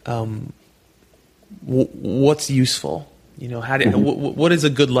now, what's useful? You know, what does a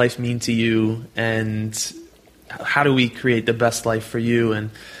good life mean to you, and how do we create the best life for you? And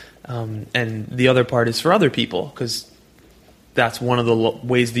the other part is for other people, because that's one of the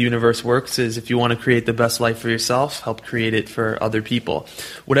ways the universe works, is if you want to create the best life for yourself, help create it for other people.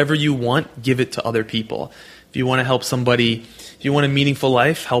 Whatever you want, give it to other people. If you want to help somebody, if you want a meaningful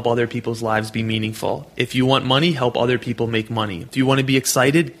life, help other people's lives be meaningful. If you want money, help other people make money. If you want to be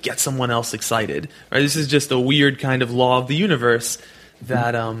excited, get someone else excited. Right? This is just a weird kind of law of the universe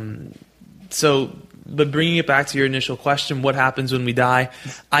that, but bringing it back to your initial question, what happens when we die?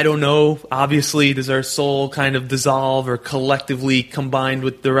 I don't know. Obviously, does our soul kind of dissolve or collectively combined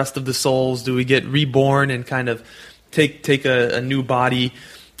with the rest of the souls? Do we get reborn and kind of take a new body?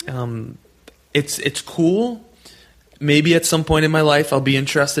 It's cool. Maybe at some point in my life I'll be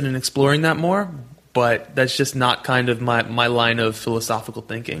interested in exploring that more, but that's just not kind of my line of philosophical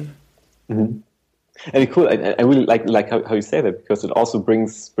thinking. Mm-hmm. And it's cool. I really like how you say that, because it also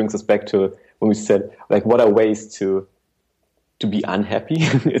brings us back to when we said, like, what are ways to be unhappy?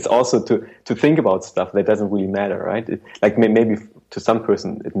 It's also to think about stuff that doesn't really matter, right? Like maybe to some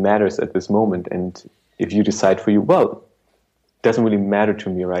person it matters at this moment, and if you decide for you, well, it doesn't really matter to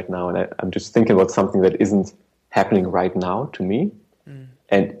me right now, and I'm just thinking about something that isn't happening right now to me,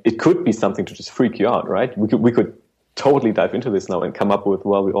 and it could be something to just freak you out, right? We could totally dive into this now and come up with,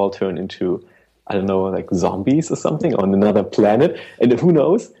 well, we all turn into, I don't know, like zombies or something on another planet, and who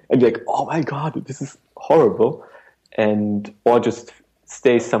knows? And you're like, oh my God, this is horrible, or just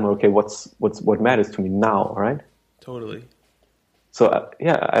stay somewhere. Okay, what matters to me now, right? Totally. So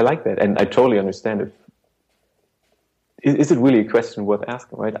I like that, and I totally understand. Is it really a question worth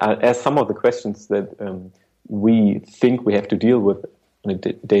asking, right? As some of the questions that we think we have to deal with on a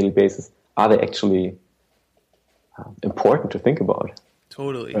daily basis, are they actually important to think about?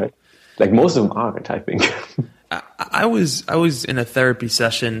 Totally. Right? Like most of them aren't, I think. I was in a therapy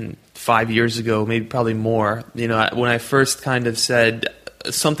session 5 years ago, maybe probably more. You know, when I first kind of said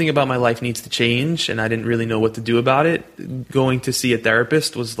something about my life needs to change, and I didn't really know what to do about it. Going to see a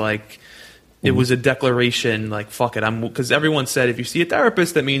therapist was like, it was a declaration, like, fuck it. Because everyone said, if you see a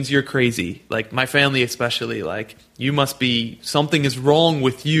therapist, that means you're crazy. Like, my family especially, like, something is wrong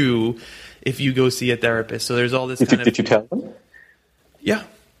with you if you go see a therapist. So there's all this Did you tell them? Yeah.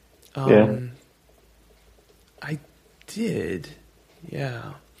 Yeah. I did.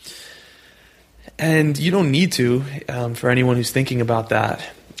 Yeah. And you don't need to, for anyone who's thinking about that.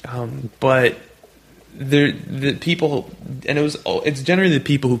 But the people, and it's generally the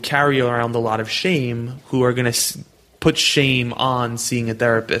people who carry around a lot of shame who are going to put shame on seeing a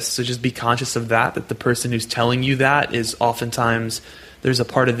therapist. So just be conscious of that the person who's telling you that is oftentimes, there's a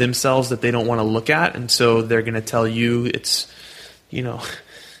part of themselves that they don't want to look at, and so they're going to tell you it's, you know,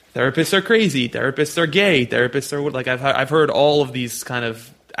 therapists are crazy, therapists are gay, therapists are, like, I've heard all of these kind of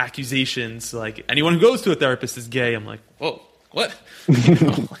accusations, like, anyone who goes to a therapist is gay. I'm like, whoa, what?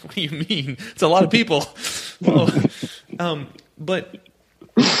 What do you mean? It's a lot of people. But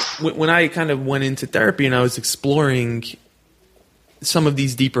when I kind of went into therapy and I was exploring some of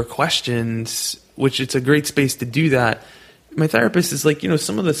these deeper questions, which it's a great space to do that, my therapist is like, you know,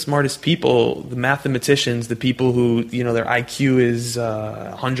 some of the smartest people, the mathematicians, the people who, you know, their IQ is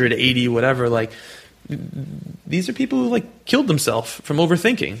 180, whatever, like, these are people who, like, killed themselves from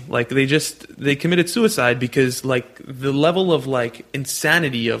overthinking. Like, they committed suicide because, like, the level of, like,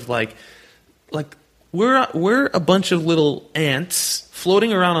 insanity of, like we're a bunch of little ants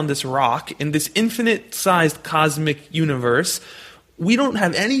floating around on this rock in this infinite-sized cosmic universe. We don't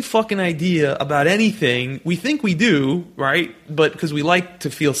have any fucking idea about anything. We think we do, right? But because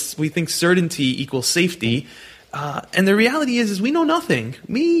we think certainty equals safety. And the reality is we know nothing.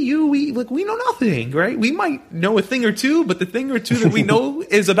 We know nothing, right? We might know a thing or two, but the thing or two that we know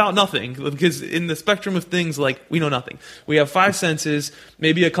is about nothing. Because in the spectrum of things, like, we know nothing. We have 5 senses,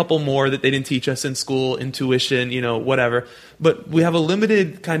 maybe a couple more that they didn't teach us in school, intuition, you know, whatever. But we have a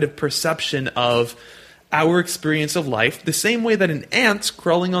limited kind of perception of our experience of life the same way that an ant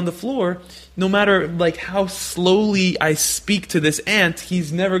crawling on the floor, no matter like how slowly I speak to this ant,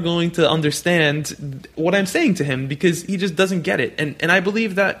 he's never going to understand what I'm saying to him because he just doesn't get it. And I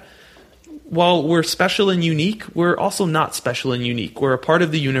believe that while we're special and unique, we're also not special and unique. We're a part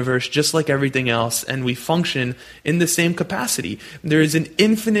of the universe just like everything else, and we function in the same capacity. There is an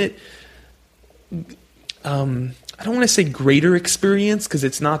infinite, I don't want to say greater experience, because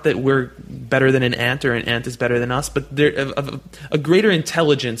it's not that we're better than an ant or an ant is better than us, but there a greater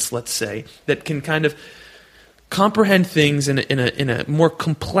intelligence, let's say, that can kind of comprehend things in a more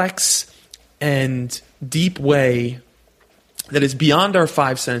complex and deep way that is beyond our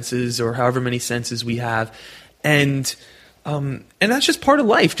five senses or however many senses we have. And that's just part of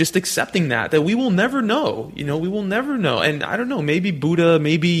life, just accepting that we will never know, we will never know. And I don't know, maybe Buddha,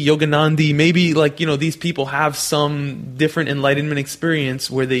 maybe Yoganandi, maybe these people have some different enlightenment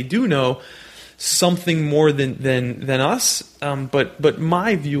experience where they do know something more than us. But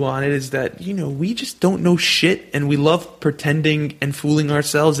my view on it is that, we just don't know shit, and we love pretending and fooling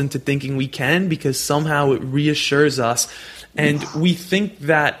ourselves into thinking we can because somehow it reassures us. And we think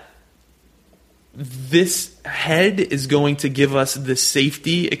that this head is going to give us the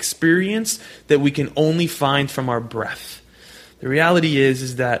safety experience that we can only find from our breath. The reality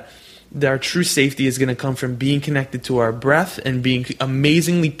is that our true safety is going to come from being connected to our breath and being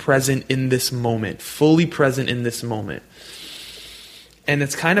amazingly present in this moment, fully present in this moment. And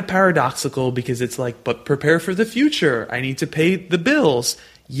it's kind of paradoxical because it's like, but prepare for the future. I need to pay the bills.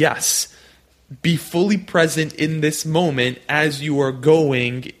 Yes. Be fully present in this moment as you are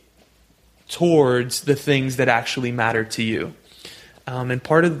going towards the things that actually matter to you. And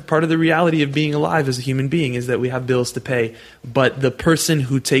part of the reality of being alive as a human being is that we have bills to pay. But the person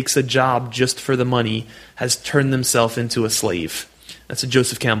who takes a job just for the money has turned themselves into a slave. That's a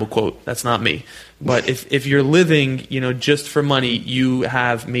Joseph Campbell quote. That's not me. But if you're living, just for money, you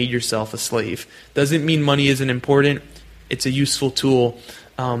have made yourself a slave. Doesn't mean money isn't important. It's a useful tool.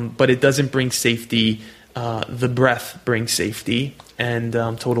 But it doesn't bring safety. The breath brings safety, and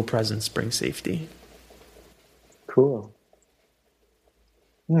total presence brings safety. Cool.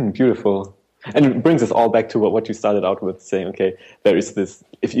 Beautiful. And it brings us all back to what you started out with, saying, okay, there is this,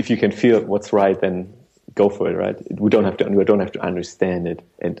 if you can feel what's right, then go for it, right? We don't have to understand it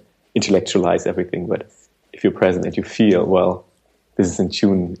and intellectualize everything, but if you're present and you feel, well, this is in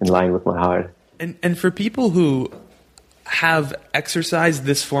tune, in line with my heart. And for people who have exercised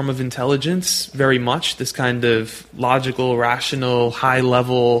this form of intelligence very much, this kind of logical, rational,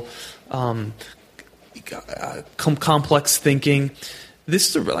 high-level, complex thinking.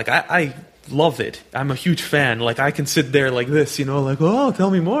 This is I love it. I'm a huge fan. I can sit there like this, oh, tell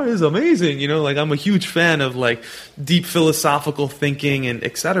me more. It's amazing. I'm a huge fan of deep philosophical thinking and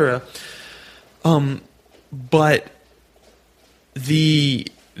etc. But the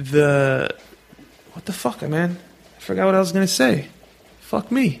what the fuck, man? I forgot what I was going to say.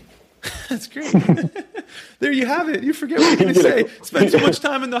 Fuck me. That's great. There you have it. You forget what you're going to say. Spend too much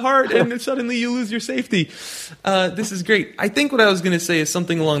time in the heart and then suddenly you lose your safety. This is great. I think what I was going to say is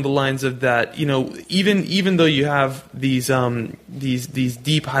something along the lines of that, even though you have these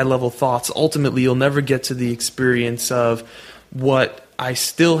deep high level thoughts, ultimately you'll never get to the experience of what I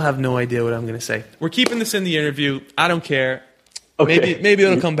still have no idea what I'm going to say. We're keeping this in the interview. I don't care. Okay. Maybe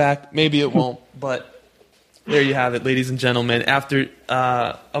it'll come back. Maybe it won't. But there you have it, ladies and gentlemen. After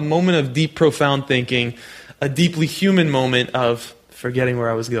a moment of deep, profound thinking, a deeply human moment of forgetting where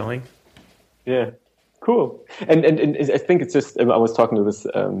I was going. Yeah, cool. And I think it's just, I was talking to this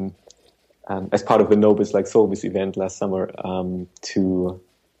as part of the Nobis Solvis event last summer to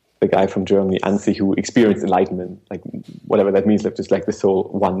the guy from Germany, Anzi, who experienced enlightenment, whatever that means, just this whole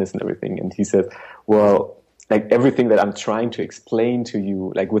oneness and everything. And he said, well, everything that I'm trying to explain to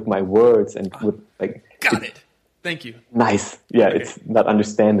you, with my words and with Got it. Thank you. Nice. Yeah, okay. It's not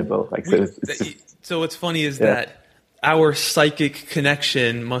understandable. So what's funny is that our psychic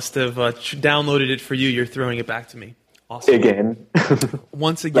connection must have downloaded it for you. You're throwing it back to me. Awesome. Again.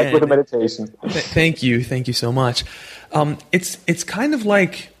 Once again. With a meditation. Thank you. Thank you so much. It's kind of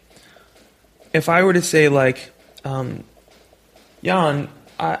like if I were to say Jan,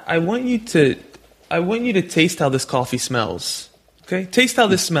 I want you to taste how this coffee smells. Okay? Taste how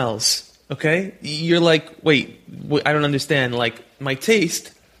this smells. Okay? You're wait, I don't understand. My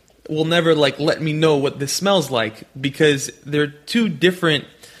taste will never let me know what this smells like because they're two different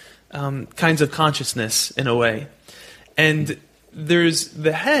kinds of consciousness in a way. And there's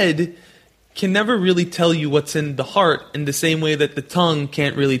the head can never really tell you what's in the heart in the same way that the tongue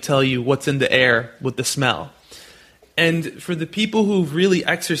can't really tell you what's in the air with the smell. And for the people who've really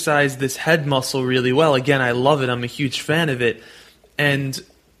exercised this head muscle really well, again, I love it. I'm a huge fan of it. And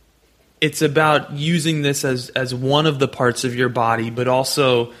it's about using this as one of the parts of your body, but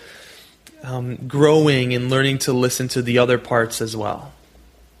also growing and learning to listen to the other parts as well.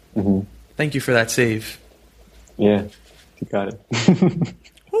 Mm-hmm. Thank you for that save. Yeah, you got it.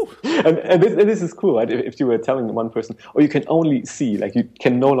 and this is cool, right? If you were telling one person, you can only see, like you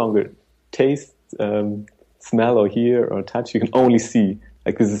can no longer taste, smell or hear or touch, you can only see.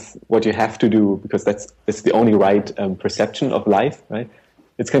 Like this is what you have to do because that's the only right perception of life, right?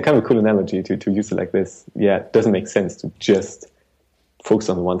 It's kind of a cool analogy to use it like this. Yeah, it doesn't make sense to just focus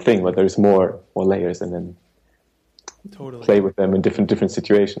on one thing, but there's more layers, and then totally play with them in different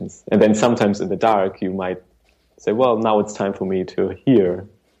situations. And then sometimes in the dark, you might say, well, now it's time for me to hear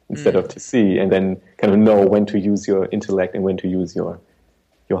instead of to see, and then kind of know when to use your intellect and when to use your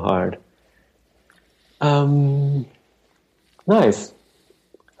heart. Nice.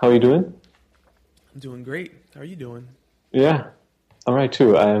 How are you doing? I'm doing great. How are you doing? Yeah, all right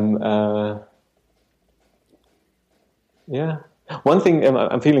too. Yeah. One thing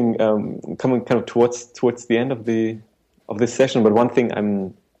I'm feeling coming kind of towards the end of this session, but one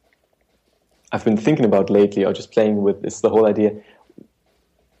thing I've been thinking about lately, or just playing with, is the whole idea.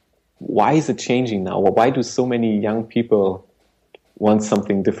 Why is it changing now? Why do so many young people want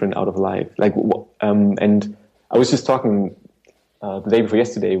something different out of life? Like, and I was just talking the day before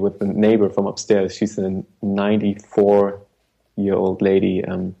yesterday with the neighbor from upstairs. She's a 94-year-old lady.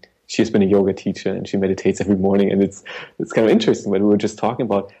 She has been a yoga teacher and she meditates every morning, and it's kind of interesting. But we were just talking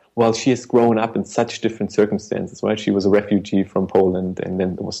about, well, she has grown up in such different circumstances, right? She was a refugee from Poland, and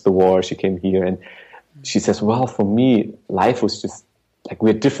then there was the war. She came here, and she says, well, for me, life was just like, we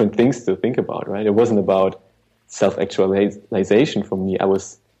had different things to think about, right? It wasn't about self-actualization for me. I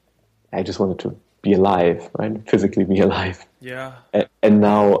just wanted to be alive, right? Physically be alive. Yeah. And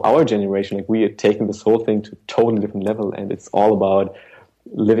now our generation, like, we are taking this whole thing to a totally different level, and it's all about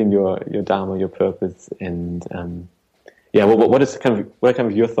living your dharma, your purpose, and what are kind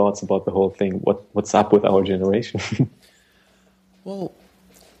of your thoughts about the whole thing? What's up with our generation? Well,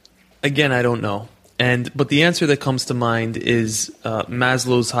 again, I don't know, but the answer that comes to mind is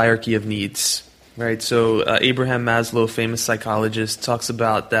Maslow's hierarchy of needs, right? So Abraham Maslow, famous psychologist, talks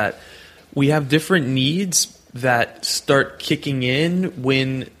about that we have different needs that start kicking in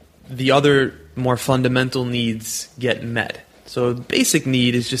when the other more fundamental needs get met. So the basic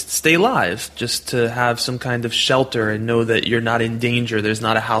need is just to stay alive, just to have some kind of shelter and know that you're not in danger. There's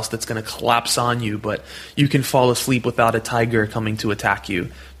not a house that's going to collapse on you, but you can fall asleep without a tiger coming to attack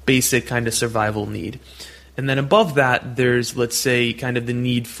you. Basic kind of survival need. And then above that, there's, let's say, kind of the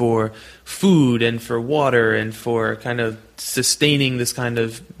need for food and for water and for kind of sustaining this kind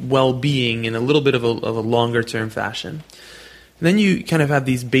of well-being in a little bit of a longer-term fashion. And then you kind of have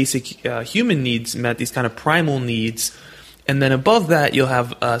these basic human needs met, these kind of primal needs. And then above that, you'll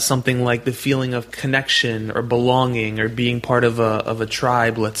have something like the feeling of connection or belonging or being part of a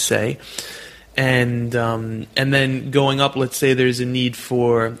tribe, let's say. And then going up, let's say there's a need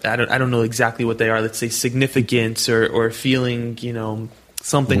for, I don't know exactly what they are, let's say significance or feeling,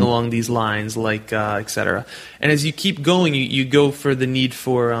 something along these lines, like etc. And as you keep going, you go for the need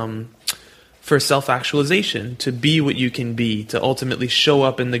for self-actualization, to be what you can be, to ultimately show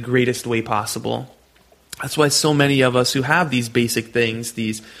up in the greatest way possible. That's why so many of us who have these basic things,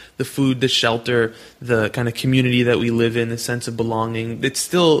 the food, the shelter, the kind of community that we live in, the sense of belonging, it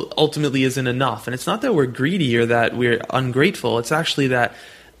still ultimately isn't enough. And it's not that we're greedy or that we're ungrateful. It's actually that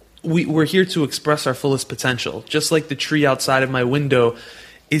we're here to express our fullest potential. Just like the tree outside of my window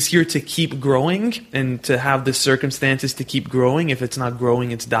is here to keep growing and to have the circumstances to keep growing. If it's not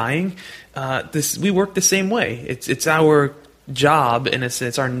growing, it's dying. We work the same way. It's our job, and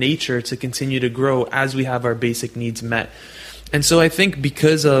it's our nature to continue to grow as we have our basic needs met. And so I think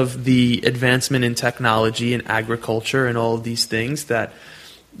because of the advancement in technology and agriculture and all of these things, that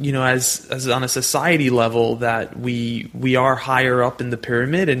as on a society level, that we are higher up in the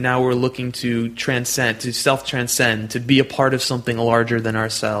pyramid, and now we're looking to transcend, to self-transcend, to be a part of something larger than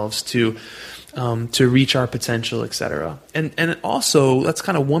ourselves, to reach our potential, etc. And also, that's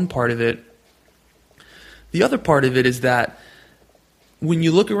kind of one part of it. The other part of it is that when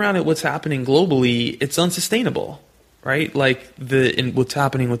you look around at what's happening globally, it's unsustainable, right? Like what's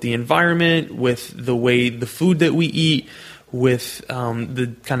happening with the environment, with the way the food that we eat, with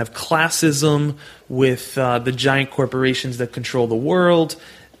the kind of classism, with the giant corporations that control the world.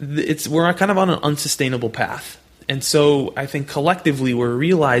 We're kind of on an unsustainable path. And so I think collectively we're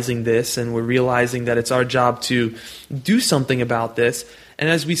realizing this, and we're realizing that it's our job to do something about this. And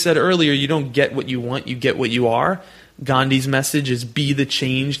as we said earlier, you don't get what you want, you get what you are. Gandhi's message is be the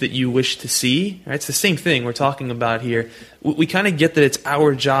change that you wish to see. Right? It's the same thing we're talking about here. We kind of get that it's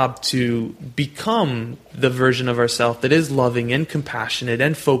our job to become the version of ourselves that is loving and compassionate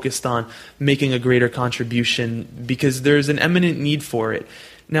and focused on making a greater contribution because there's an eminent need for it.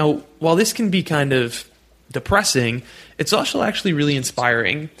 Now, while this can be kind of depressing, it's also actually really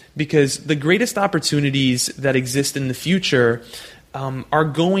inspiring because the greatest opportunities that exist in the future are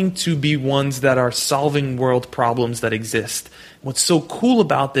going to be ones that are solving world problems that exist. What's so cool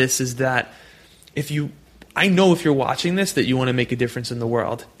about this is that I know if you're watching this that you want to make a difference in the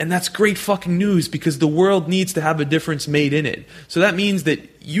world. And that's great fucking news because the world needs to have a difference made in it. So that means that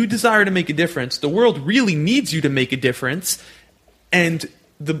you desire to make a difference. The world really needs you to make a difference. And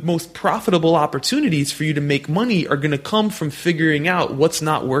the most profitable opportunities for you to make money are going to come from figuring out what's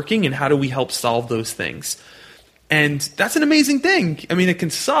not working and how do we help solve those things. And that's an amazing thing. I mean, it can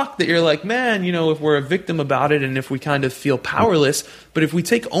suck that you're like, man, if we're a victim about it and if we kind of feel powerless, but if we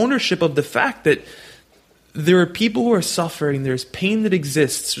take ownership of the fact that there are people who are suffering, there's pain that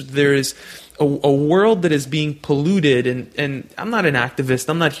exists, there's a world that is being polluted, and I'm not an activist.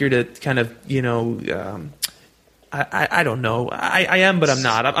 I'm not here to kind of, I don't know. I am, but I'm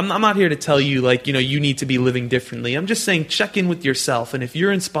not. I'm not here to tell you, like, you need to be living differently. I'm just saying check in with yourself. And if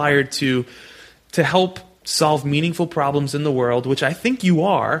you're inspired to help solve meaningful problems in the world, which I think you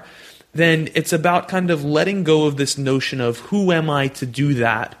are, then it's about kind of letting go of this notion of who am I to do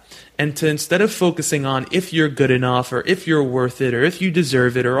that, and to instead of focusing on if you're good enough or if you're worth it or if you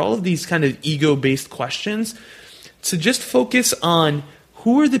deserve it or all of these kind of ego-based questions, to just focus on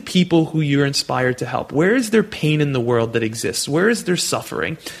who are the people who you're inspired to help. Where is there pain in the world that exists? Where is there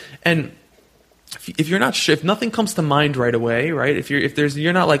suffering? And if you're not sure, if nothing comes to mind right away, right? If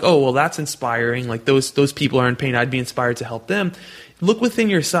you're not like, oh, well, that's inspiring. Like those people are in pain. I'd be inspired to help them. Look within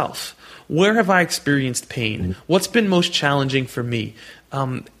yourself. Where have I experienced pain? What's been most challenging for me?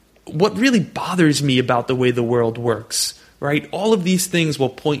 What really bothers me about the way the world works? Right? All of these things will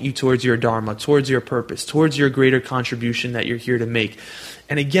point you towards your dharma, towards your purpose, towards your greater contribution that you're here to make.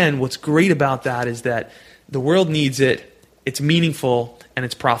 And again, what's great about that is that the world needs it, it's meaningful, and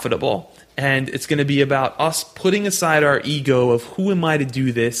it's profitable. And it's going to be about us putting aside our ego of who am I to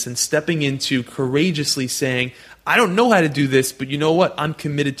do this and stepping into courageously saying, I don't know how to do this, but you know what? I'm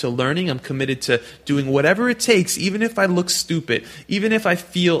committed to learning. I'm committed to doing whatever it takes, even if I look stupid, even if I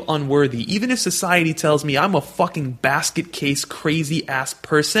feel unworthy, even if society tells me I'm a fucking basket case crazy ass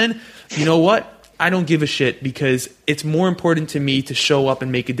person. You know what? I don't give a shit because it's more important to me to show up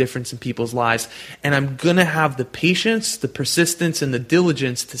and make a difference in people's lives. And I'm going to have the patience, the persistence, and the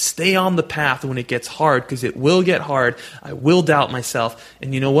diligence to stay on the path when it gets hard, because it will get hard. I will doubt myself.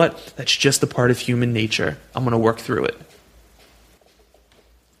 And you know what? That's just a part of human nature. I'm going to work through it.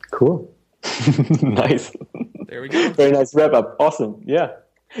 Cool. Nice. There we go. Very nice wrap up. Awesome. Yeah.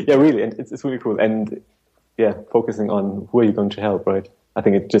 Yeah, really. And it's really cool. And yeah, focusing on who are you going to help, right? I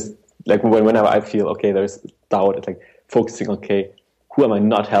think it just, like whenever I feel, okay, there's doubt, it's like focusing, okay, who am I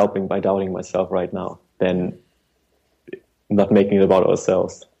not helping by doubting myself right now? Then not making it about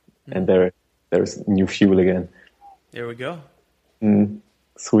ourselves. And there's new fuel again. There we go.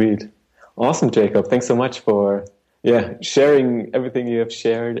 Sweet. Awesome, Jacob. Thanks so much for sharing everything you have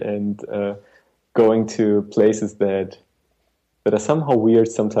shared and going to places that are somehow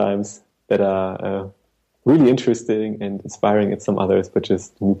weird sometimes, that are really interesting and inspiring at some others, but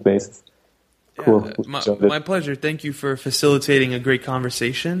just new places. Cool. My pleasure. Thank you for facilitating a great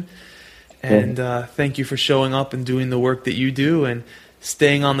conversation. And thank you for showing up and doing the work that you do and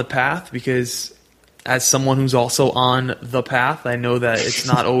staying on the path, because as someone who's also on the path, I know that it's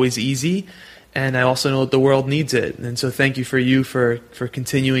not always easy. And I also know that the world needs it. And so thank you for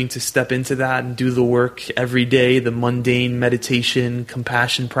continuing to step into that and do the work every day, the mundane meditation,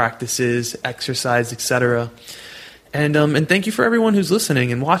 compassion practices, exercise, etc. And thank you for everyone who's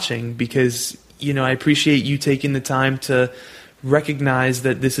listening and watching, because, I appreciate you taking the time to recognize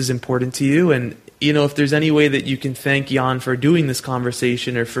that this is important to you. And, if there's any way that you can thank Jan for doing this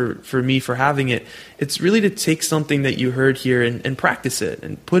conversation, or for me for having it, it's really to take something that you heard here and practice it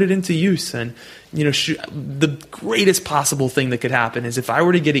and put it into use. And, the greatest possible thing that could happen is if I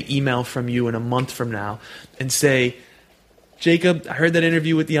were to get an email from you in a month from now and say, Jacob, I heard that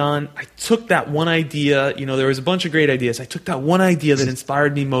interview with Jan. I took that one idea, there was a bunch of great ideas. I took that one idea that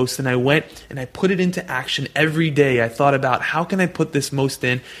inspired me most, and I went and I put it into action every day. I thought about, how can I put this most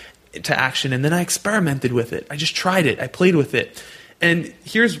into action? And then I experimented with it. I just tried it. I played with it. And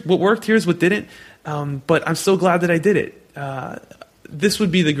here's what worked, here's what didn't. But I'm so glad that I did it. This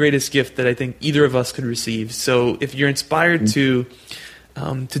would be the greatest gift that I think either of us could receive. So if you're inspired to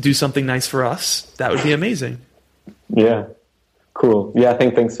do something nice for us, that would be amazing. Yeah. Cool. Yeah,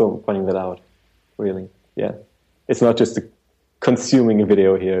 thanks for pointing that out. Really. Yeah. It's not just consuming a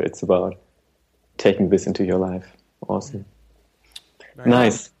video here. It's about taking this into your life. Awesome. Very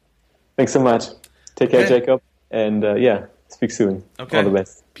nice. Good. Thanks so much. Take care, Jacob. And speak soon. Okay. All the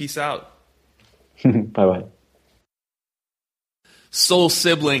best. Peace out. Bye-bye. Soul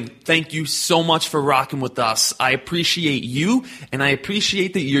Sibling, thank you so much for rocking with us. I appreciate you, and I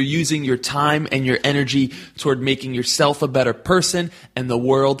appreciate that you're using your time and your energy toward making yourself a better person and the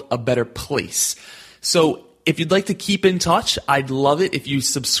world a better place. So if you'd like to keep in touch, I'd love it if you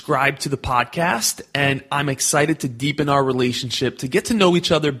subscribe to the podcast, and I'm excited to deepen our relationship, to get to know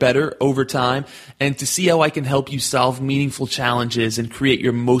each other better over time, and to see how I can help you solve meaningful challenges and create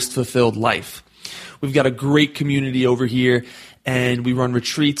your most fulfilled life. We've got a great community over here, and we run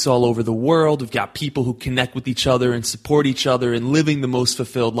retreats all over the world. We've got people who connect with each other and support each other in living the most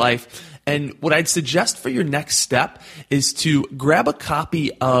fulfilled life. And what I'd suggest for your next step is to grab a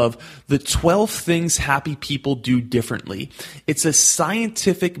copy of The 12 Things Happy People Do Differently. It's a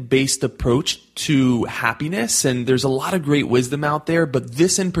scientific-based approach to happiness, and there's a lot of great wisdom out there, but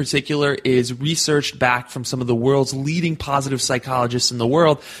this in particular is researched back from some of the world's leading positive psychologists in the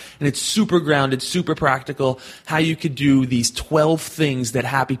world, and it's super grounded, super practical, how you could do these 12 things that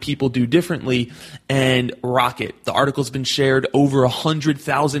happy people do differently and rock it. The article's been shared over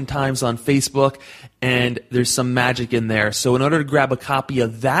 100,000 times on Facebook, and there's some magic in there. So in order to grab a copy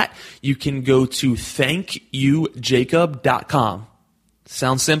of that, you can go to thankyoujacob.com.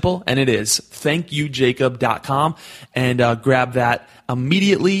 Sounds simple, and it is. Thankyoujacob.com, and grab that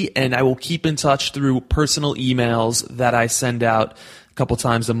immediately, and I will keep in touch through personal emails that I send out a couple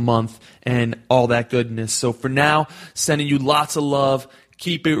times a month and all that goodness. So for now, sending you lots of love.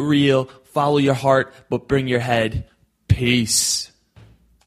 Keep it real. Follow your heart, but bring your head. Peace.